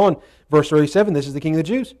it later on. Verse 37, this is the king of the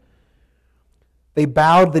Jews. They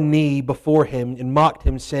bowed the knee before him and mocked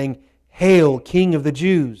him, saying, Hail, King of the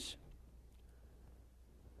Jews.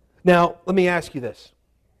 Now, let me ask you this.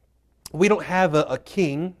 We don't have a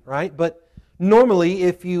king, right? But normally,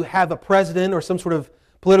 if you have a president or some sort of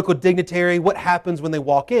political dignitary, what happens when they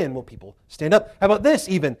walk in? Well, people stand up. How about this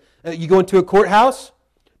even? You go into a courthouse,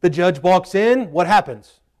 the judge walks in, what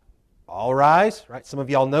happens? All rise, right? Some of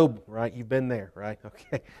y'all know, right? You've been there, right?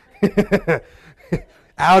 Okay.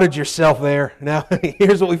 Outed yourself there. Now,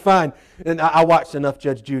 here's what we find. And I watched enough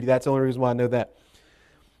Judge Judy. That's the only reason why I know that.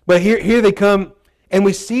 But here they come, and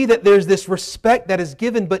we see that there's this respect that is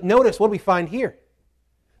given. But notice, what do we find here?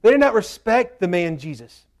 They did not respect the man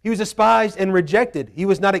Jesus. He was despised and rejected. He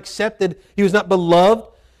was not accepted. He was not beloved.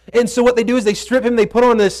 And so what they do is they strip him. They put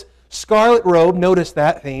on this scarlet robe. Notice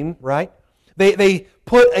that theme, right? They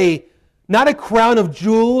put not a crown of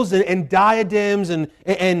jewels and diadems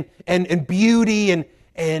and beauty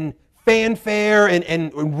and fanfare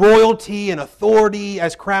and royalty and authority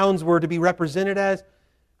as crowns were to be represented as.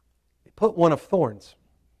 They put one of thorns.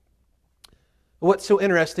 What's so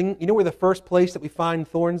interesting, you know where the first place that we find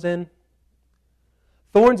thorns in?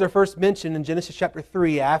 Thorns are first mentioned in Genesis chapter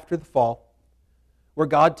 3 after the fall, where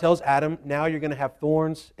God tells Adam, now you're going to have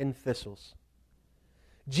thorns and thistles.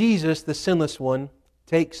 Jesus, the sinless one,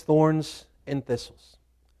 takes thorns and thistles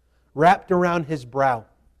wrapped around his brow.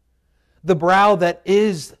 The brow that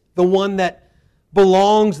is the one that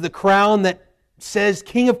belongs, the crown that says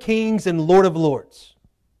King of Kings and Lord of Lords,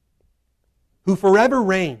 who forever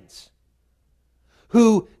reigns,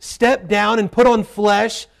 who stepped down and put on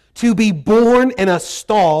flesh to be born in a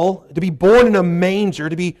stall, to be born in a manger,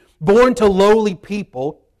 to be born to lowly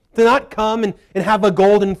people, to not come and have a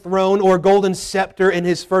golden throne or a golden scepter in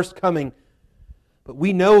his first coming. But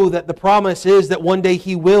we know that the promise is that one day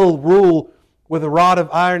he will rule with a rod of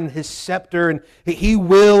iron and his scepter, and he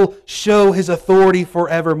will show his authority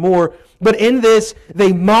forevermore. But in this,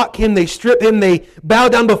 they mock him, they strip him, they bow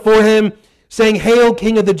down before him, saying, Hail,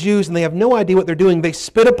 King of the Jews, and they have no idea what they're doing. They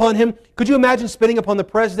spit upon him. Could you imagine spitting upon the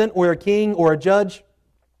president or a king or a judge?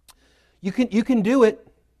 You can do it.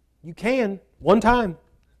 You can. One time.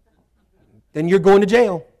 Then you're going to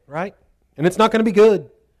jail, right? And it's not going to be good.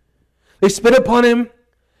 They spit upon him.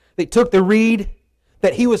 They took the reed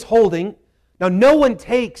that he was holding. Now, no one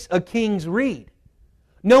takes a king's reed.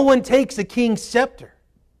 No one takes a king's scepter.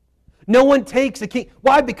 No one takes a king.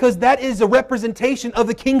 Why? Because that is a representation of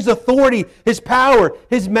the king's authority, his power,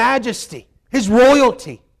 his majesty, his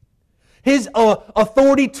royalty, his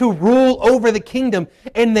authority to rule over the kingdom.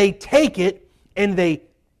 And they take it and they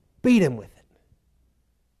beat him with it.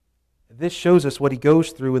 This shows us what he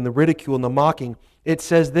goes through in the ridicule and the mocking. It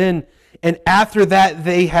says then, and after that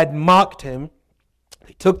they had mocked him,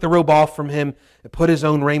 they took the robe off from him and put his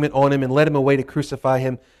own raiment on him and led him away to crucify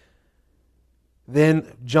him.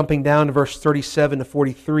 Then, jumping down to verse 37 to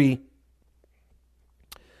 43,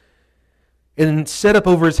 and set up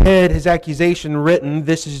over his head his accusation written,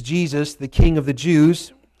 "This is Jesus, the King of the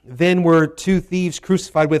Jews." Then were two thieves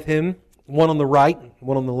crucified with him, one on the right,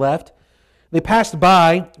 one on the left. They passed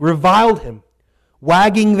by, reviled him,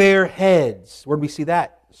 wagging their heads. Where do we see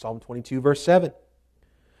that? Psalm 22, verse 7.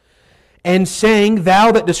 And saying,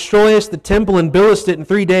 "Thou that destroyest the temple and buildest it in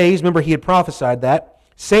 3 days," remember he had prophesied that,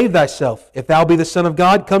 "save thyself. If thou be the Son of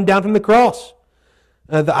God, come down from the cross."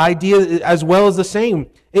 The idea as well is the same.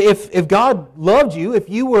 If God loved you, if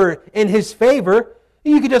you were in His favor,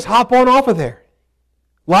 you could just hop on off of there.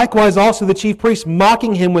 Likewise also the chief priests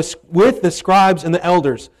mocking him with the scribes and the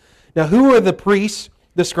elders. Now who are the priests,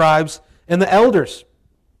 the scribes, and the elders?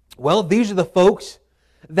 Well, these are the folks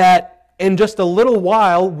that in just a little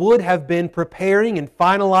while would have been preparing and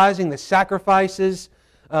finalizing the sacrifices.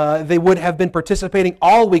 They would have been participating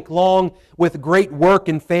all week long with great work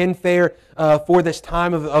and fanfare for this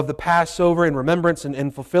time of the Passover and remembrance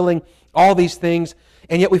and fulfilling all these things.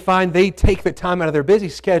 And yet we find they take the time out of their busy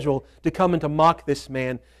schedule to come and to mock this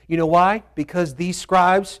man. You know why? Because these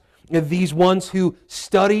scribes, these ones who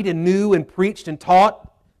studied and knew and preached and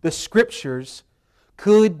taught the Scriptures,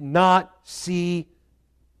 could not see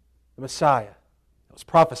the Messiah. It was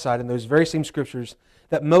prophesied in those very same Scriptures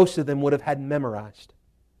that most of them would have had memorized.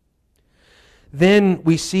 Then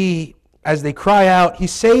we see, as they cry out, "He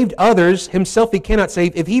saved others, Himself He cannot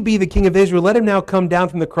save. If He be the King of Israel, let Him now come down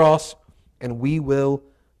from the cross, and we will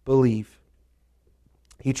believe."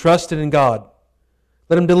 He trusted in God.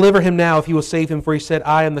 Let Him deliver him now if He will save him, for He said,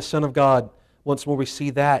 "I am the Son of God." Once more we see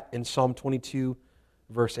that in Psalm 22,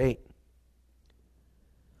 verse 8.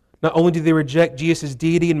 Not only do they reject Jesus'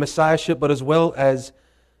 deity and messiahship, but as well as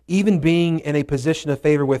even being in a position of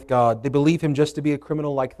favor with God. They believe Him just to be a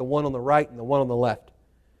criminal like the one on the right and the one on the left.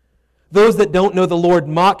 Those that don't know the Lord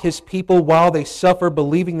mock His people while they suffer,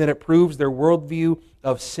 believing that it proves their worldview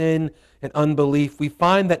of sin and unbelief. We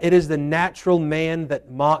find that it is the natural man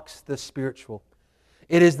that mocks the spiritual.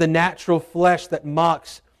 It is the natural flesh that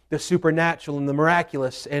mocks the supernatural and the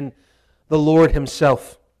miraculous and the Lord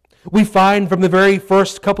Himself. We find from the very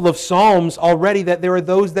first couple of Psalms already that there are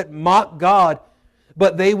those that mock God,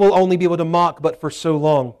 but they will only be able to mock but for so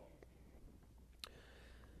long.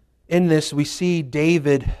 In this, we see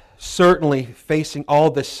David certainly facing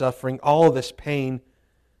all this suffering, all this pain.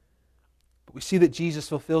 But we see that Jesus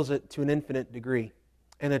fulfills it to an infinite degree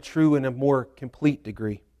and a true and a more complete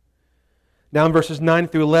degree. Now in verses 9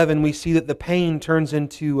 through 11, we see that the pain turns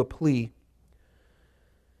into a plea.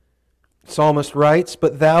 The psalmist writes,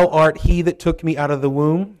 "But Thou art He that took me out of the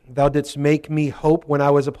womb. Thou didst make me hope when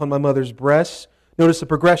I was upon my mother's breast." Notice the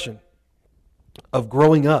progression of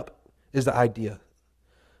growing up is the idea.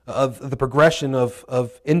 Of the progression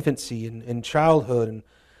of infancy and childhood. And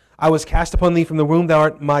 "I was cast upon Thee from the womb. Thou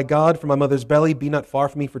art my God from my mother's belly. Be not far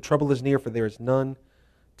from me, for trouble is near, for there is none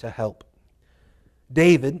to help."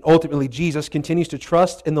 David, ultimately Jesus, continues to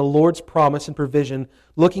trust in the Lord's promise and provision,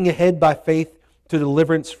 looking ahead by faith to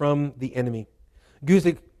deliverance from the enemy.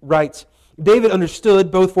 Guzik writes, "David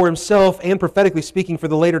understood, both for himself and prophetically speaking for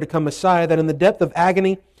the later to come Messiah, that in the depth of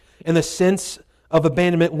agony and the sense of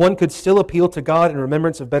abandonment, one could still appeal to God in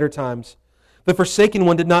remembrance of better times. The forsaken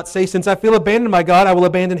one did not say, 'Since I feel abandoned by God, I will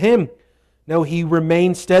abandon Him.' No, he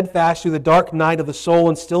remained steadfast through the dark night of the soul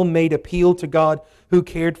and still made appeal to God who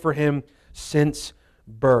cared for him since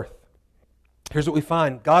birth." Here's what we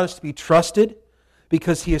find. God is to be trusted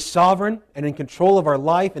because He is sovereign and in control of our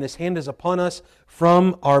life, and His hand is upon us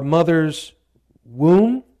from our mother's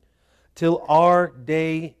womb till our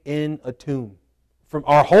day in a tomb. From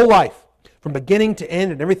our whole life, from beginning to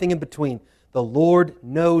end and everything in between. The Lord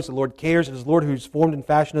knows, the Lord cares, it is the Lord who's formed and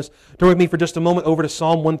fashioned us. Turn with me for just a moment over to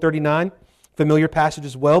Psalm 139, familiar passage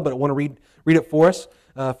as well, but I want to read it for us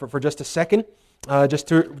for just a second, just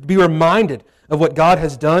to be reminded of what God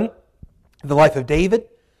has done in the life of David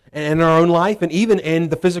and in our own life, and even in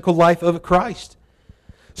the physical life of Christ.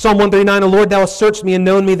 Psalm 139, "O Lord, Thou hast searched me and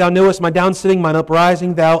known me. Thou knowest my downsitting, mine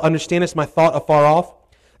uprising. Thou understandest my thought afar off.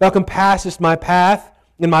 Thou compassest my path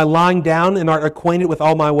and my lying down, and art acquainted with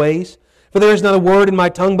all my ways. For there is not a word in my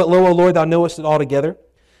tongue, but lo, O Lord, Thou knowest it altogether.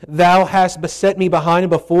 Thou hast beset me behind and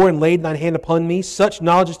before, and laid Thine hand upon me. Such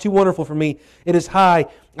knowledge is too wonderful for me. It is high,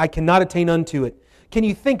 I cannot attain unto it." Can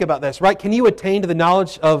you think about this, right? Can you attain to the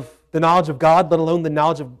knowledge of God, let alone the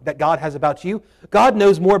knowledge that God has about you? God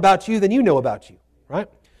knows more about you than you know about you, right?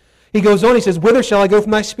 He goes on, he says, "Whither shall I go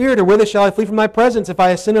from Thy Spirit, or whither shall I flee from Thy presence? If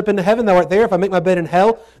I ascend up into heaven, Thou art there. If I make my bed in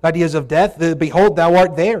hell," ideas of death, "behold, Thou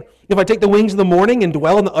art there. If I take the wings of the morning and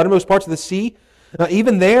dwell in the uttermost parts of the sea,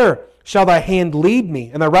 even there shall Thy hand lead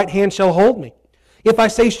me, and Thy right hand shall hold me. If I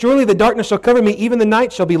say, surely the darkness shall cover me, even the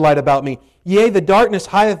night shall be light about me. Yea, the darkness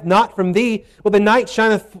hideth not from thee, but the night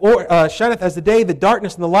shineth as the day. The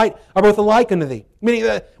darkness and the light are both alike unto thee.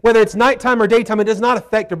 Meaning, whether it's nighttime or daytime, it does not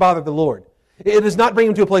affect or bother the Lord. It does not bring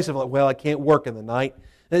him to a place of, like, well, I can't work in the night.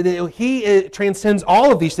 He transcends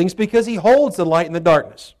all of these things because he holds the light and the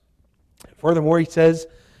darkness. Furthermore, he says,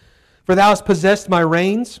 for thou hast possessed my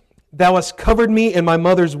reins, thou hast covered me in my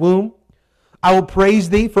mother's womb. I will praise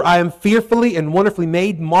thee, for I am fearfully and wonderfully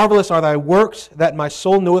made. Marvelous are thy works, that my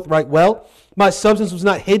soul knoweth right well. My substance was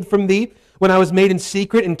not hid from thee, when I was made in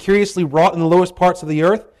secret and curiously wrought in the lowest parts of the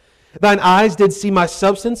earth. Thine eyes did see my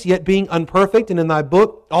substance, yet being unperfect, and in thy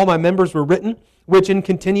book all my members were written, which in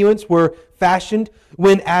continuance were fashioned,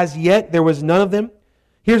 when as yet there was none of them.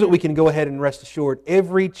 Here's what we can go ahead and rest assured.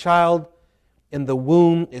 Every child in the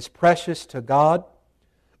womb is precious to God.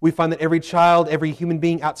 We find that every child, every human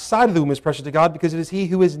being outside of the womb is precious to God because it is He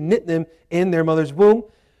who has knit them in their mother's womb.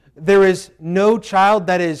 There is no child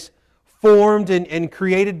that is formed and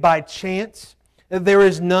created by chance. There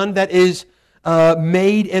is none that is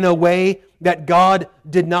made in a way that God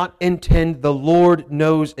did not intend. The Lord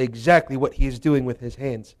knows exactly what He is doing with His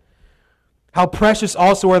hands. How precious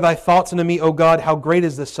also are thy thoughts unto me, O God, how great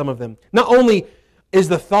is the sum of them. Not only is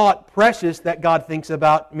the thought precious that God thinks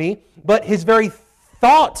about me, but His very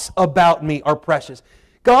thoughts about me are precious.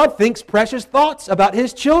 God thinks precious thoughts about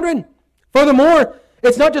His children. Furthermore,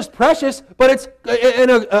 it's not just precious, but it's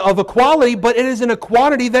of a quality, but it is in a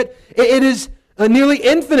quantity that it is nearly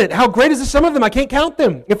infinite. How great is the sum of them? I can't count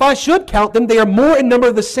them. If I should count them, they are more in number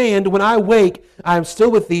of the sand. When I wake, I am still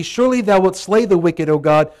with thee. Surely thou wilt slay the wicked, O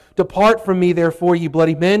God. Depart from me, therefore, ye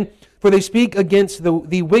bloody men, for they speak against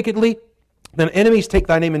thee wickedly. Then enemies take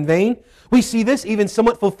thy name in vain. We see this even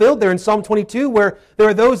somewhat fulfilled there in Psalm 22, where there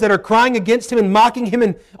are those that are crying against him and mocking him,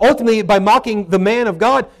 and ultimately by mocking the man of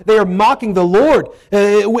God, they are mocking the Lord.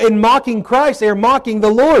 In mocking Christ, they are mocking the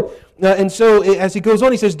Lord. And so as he goes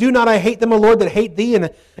on, he says, do not I hate them, O Lord, that hate thee, and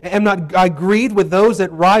am not I grieved with those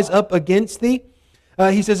that rise up against thee?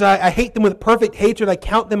 He says, I hate them with perfect hatred. I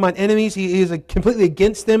count them mine enemies. He is completely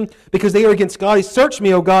against them because they are against God. He search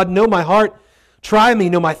me, O God, know my heart. Try me,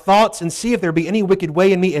 know my thoughts, and see if there be any wicked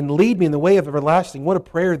way in me, and lead me in the way of everlasting. What a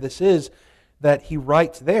prayer this is that he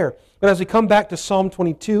writes there. But as we come back to Psalm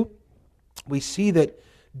 22, we see that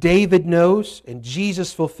David knows and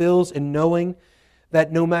Jesus fulfills in knowing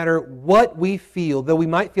that no matter what we feel, though we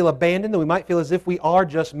might feel abandoned, though we might feel as if we are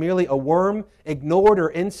just merely a worm, ignored or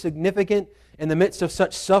insignificant in the midst of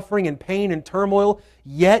such suffering and pain and turmoil,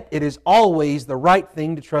 yet it is always the right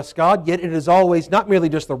thing to trust God. Yet it is always not merely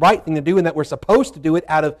just the right thing to do and that we're supposed to do it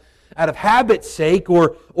out of habit's sake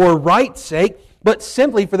or right's sake, but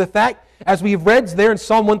simply for the fact, as we've read there in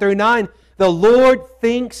Psalm 139, the Lord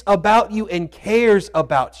thinks about you and cares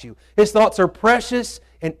about you. His thoughts are precious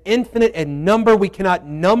and infinite in number. We cannot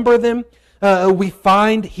number them. We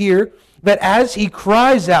find here that as he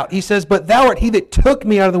cries out, he says, but thou art he that took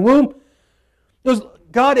me out of the womb.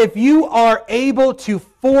 God, if you are able to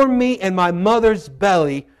form me in my mother's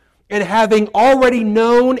belly, and having already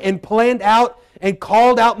known and planned out and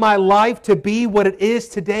called out my life to be what it is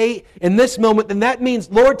today in this moment, then that means,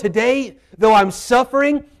 Lord, today, though I'm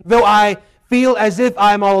suffering, though I feel as if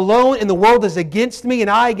I'm all alone and the world is against me and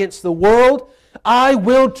I against the world, I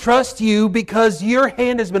will trust you because your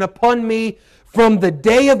hand has been upon me from the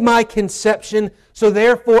day of my conception. So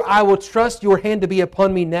therefore, I will trust your hand to be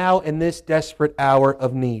upon me now in this desperate hour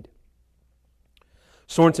of need.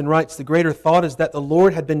 Sorensen writes, the greater thought is that the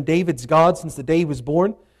Lord had been David's God since the day he was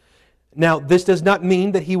born. Now, this does not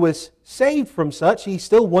mean that he was saved from such. He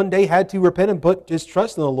still one day had to repent and put his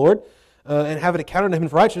trust in the Lord and have it accounted to him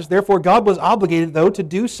for righteousness. Therefore, God was obligated, though, to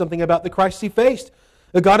do something about the Christ he faced.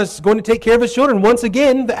 God is going to take care of his children. Once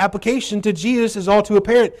again, the application to Jesus is all too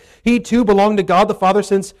apparent. He too belonged to God the Father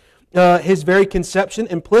since his very conception.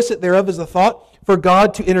 Implicit thereof is the thought for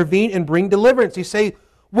God to intervene and bring deliverance. You say,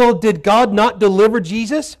 well, did God not deliver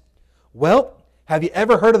Jesus? Well, have you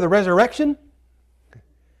ever heard of the resurrection?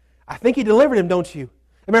 I think he delivered him, don't you?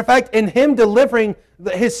 As a matter of fact, in him delivering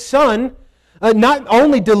his son, not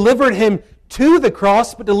only delivered him to the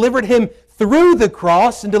cross, but delivered him through the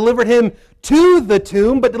cross and delivered him to the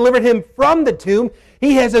tomb, but delivered him from the tomb.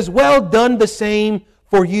 He has as well done the same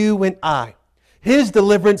for you and I. His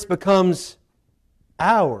deliverance becomes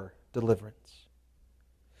our deliverance.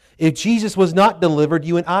 If Jesus was not delivered,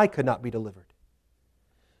 you and I could not be delivered.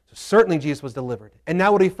 So certainly Jesus was delivered. And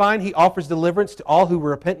now what do we find? He offers deliverance to all who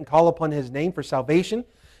repent and call upon His name for salvation.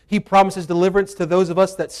 He promises deliverance to those of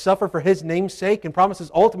us that suffer for His name's sake, and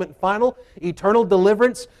promises ultimate and final eternal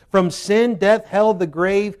deliverance from sin, death, hell, the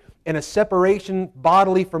grave, and a separation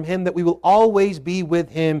bodily from Him, that we will always be with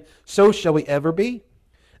Him, so shall we ever be.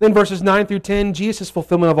 Then verses 9 through 10, Jesus'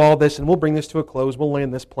 fulfillment of all this, and we'll bring this to a close. We'll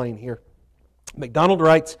land this plane here. MacDonald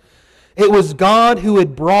writes, "It was God who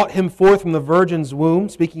had brought Him forth from the virgin's womb,"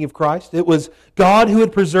 speaking of Christ. "It was God who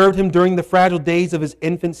had preserved Him during the fragile days of His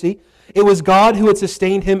infancy. It was God who had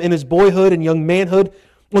sustained Him in His boyhood and young manhood.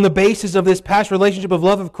 On the basis of this past relationship of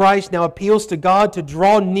love of Christ, now appeals to God to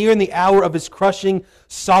draw near in the hour of His crushing,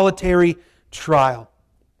 solitary trial."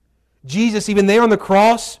 Jesus, even there on the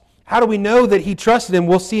cross, how do we know that He trusted Him?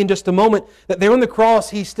 We'll see in just a moment that there on the cross,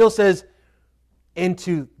 He still says,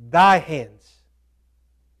 "Into Thy hands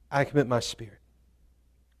I commit my spirit."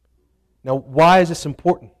 Now, why is this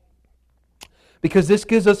important? Because this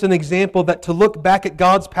gives us an example that to look back at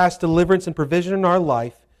God's past deliverance and provision in our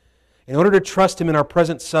life in order to trust Him in our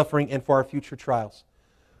present suffering and for our future trials.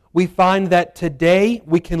 We find that today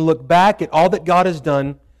we can look back at all that God has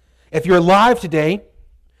done. If you're alive today,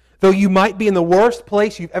 though you might be in the worst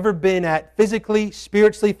place you've ever been at, physically,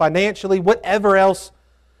 spiritually, financially, whatever else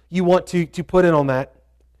you want to put in on that,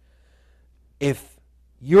 if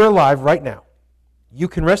you're alive right now, you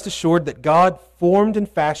can rest assured that God formed and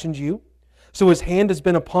fashioned you, so His hand has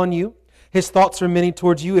been upon you. His thoughts are many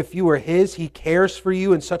towards you. If you are His, He cares for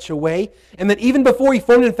you in such a way. And that even before He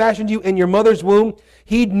formed and fashioned you in your mother's womb,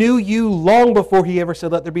 He knew you long before He ever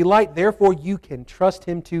said, "Let there be light." Therefore, you can trust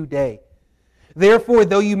Him today. Therefore,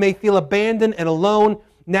 though you may feel abandoned and alone,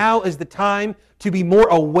 now is the time to be more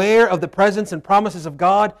aware of the presence and promises of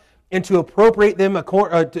God and to appropriate them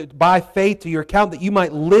by faith to your account, that you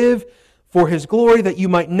might live for His glory, that you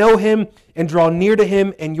might know Him and draw near to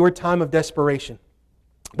Him in your time of desperation.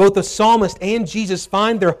 Both the psalmist and Jesus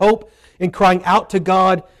find their hope in crying out to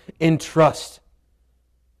God in trust.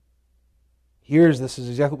 This is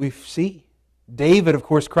exactly what we see. David, of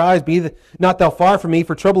course, cries, "Be not thou far from me,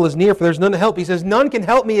 for trouble is near, for there's none to help." He says, "None can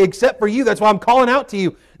help me except for you." That's why I'm calling out to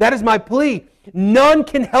you. That is my plea. None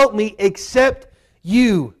can help me except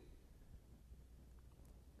you.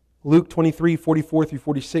 Luke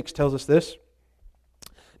 23:44-46 tells us this.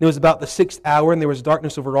 "It was about the 6th hour, and there was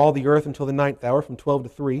darkness over all the earth until the 9th hour, from 12 to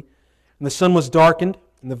 3. And the sun was darkened,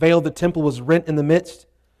 and the veil of the temple was rent in the midst.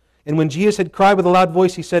 And when Jesus had cried with a loud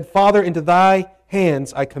voice, He said, Father, into Thy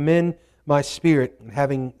hands I commend my spirit. And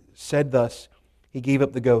having said thus, He gave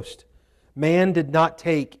up the ghost." Man did not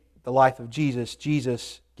take the life of Jesus.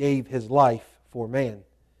 Jesus gave His life for man.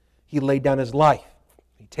 He laid down His life.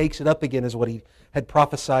 He takes it up again, is what He had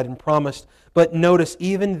prophesied and promised. But notice,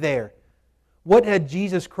 even there, what had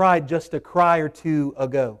Jesus cried just a cry or two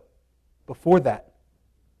ago? Before that,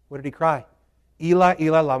 what did He cry? "Eli,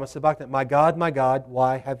 Eli, lama sabachthani." My God,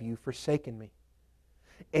 why have you forsaken me?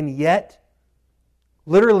 And yet,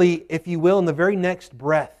 literally, if you will, in the very next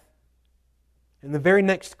breath, in the very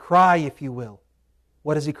next cry, if you will,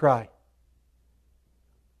 what does He cry?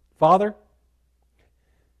 Father?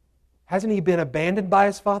 Hasn't He been abandoned by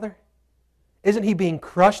His Father? Isn't He being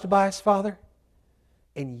crushed by His Father?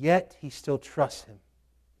 And yet He still trusts Him.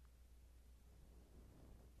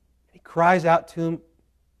 He cries out to Him,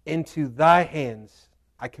 "Into Thy hands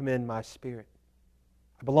I commend my spirit."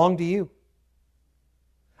 I belong to you.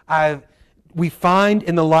 We find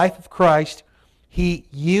in the life of Christ, He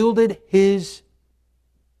yielded His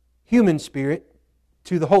human spirit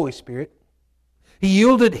to the Holy Spirit. He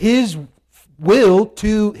yielded His will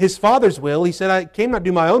to His Father's will. He said, "I came not to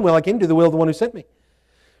do my own will, I came to do the will of the one who sent me."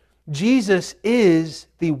 Jesus is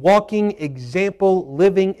the walking example,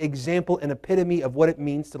 living example, and epitome of what it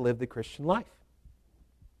means to live the Christian life.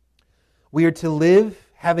 We are to live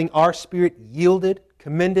having our spirit yielded,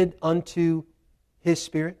 commended unto His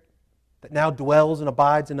Spirit that now dwells and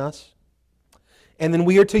abides in us. And then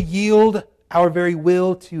we are to yield our very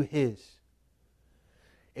will to His.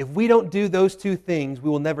 If we don't do those two things,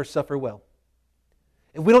 we will never suffer well.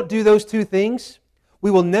 If we don't do those two things,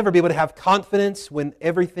 we will never be able to have confidence when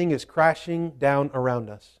everything is crashing down around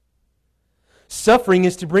us. Suffering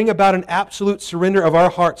is to bring about an absolute surrender of our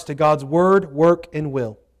hearts to God's Word, work, and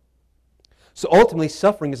will. So ultimately,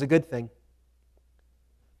 suffering is a good thing.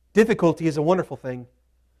 Difficulty is a wonderful thing.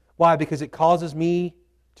 Why? Because it causes me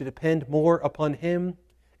to depend more upon Him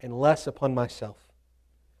and less upon myself.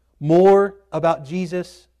 More about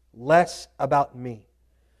Jesus, less about me.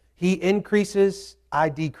 He increases, I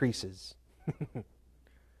decreases.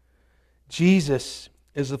 Jesus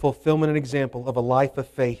is the fulfillment and example of a life of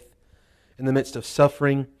faith in the midst of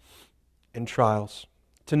suffering and trials.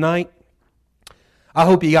 Tonight, I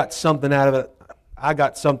hope you got something out of it. I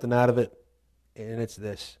got something out of it, and it's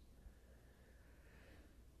this.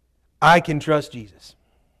 I can trust Jesus.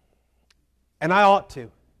 And I ought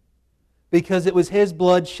to. because it was His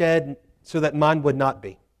blood shed so that mine would not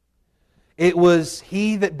be. It was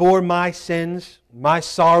He that bore my sins, my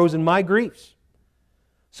sorrows, and my griefs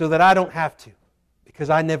so that I don't have to, because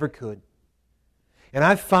I never could. And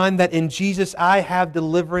I find that in Jesus I have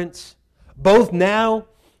deliverance both now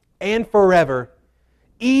and forever,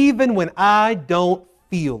 even when I don't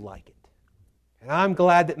feel like it. And I'm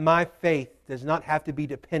glad that my faith does not have to be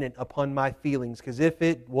dependent upon my feelings, because if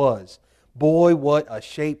it was, boy, what a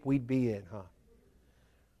shape we'd be in, huh?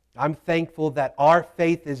 I'm thankful that our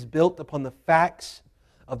faith is built upon the facts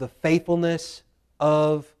of the faithfulness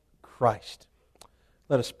of Christ.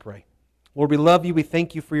 Let us pray. Lord, we love You. We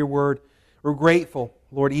thank You for Your Word. We're grateful,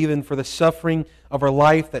 Lord, even for the suffering of our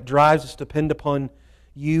life that drives us to depend upon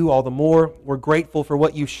You all the more. We're grateful for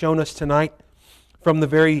what You've shown us tonight from the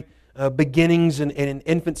very beginnings and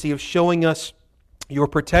infancy of showing us Your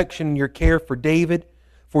protection and Your care for David,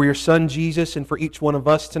 for Your Son Jesus, and for each one of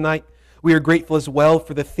us tonight. We are grateful as well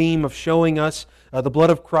for the theme of showing us the blood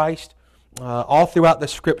of Christ all throughout the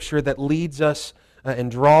Scripture that leads us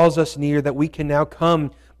and draws us near, that we can now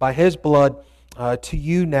come by His blood to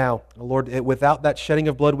You now. Lord, without that shedding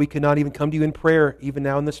of blood, we could not even come to You in prayer, even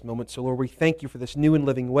now in this moment. So, Lord, we thank You for this new and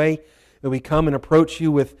living way that we come and approach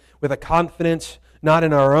You with a confidence, not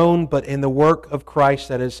in our own, but in the work of Christ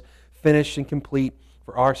that is finished and complete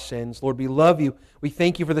for our sins. Lord, we love You. We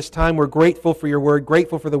thank You for this time. We're grateful for Your Word,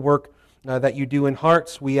 grateful for the work that You do in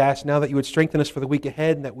hearts. We ask now that You would strengthen us for the week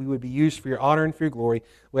ahead and that we would be used for Your honor and for Your glory.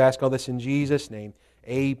 We ask all this in Jesus' name.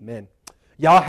 Amen. Y'all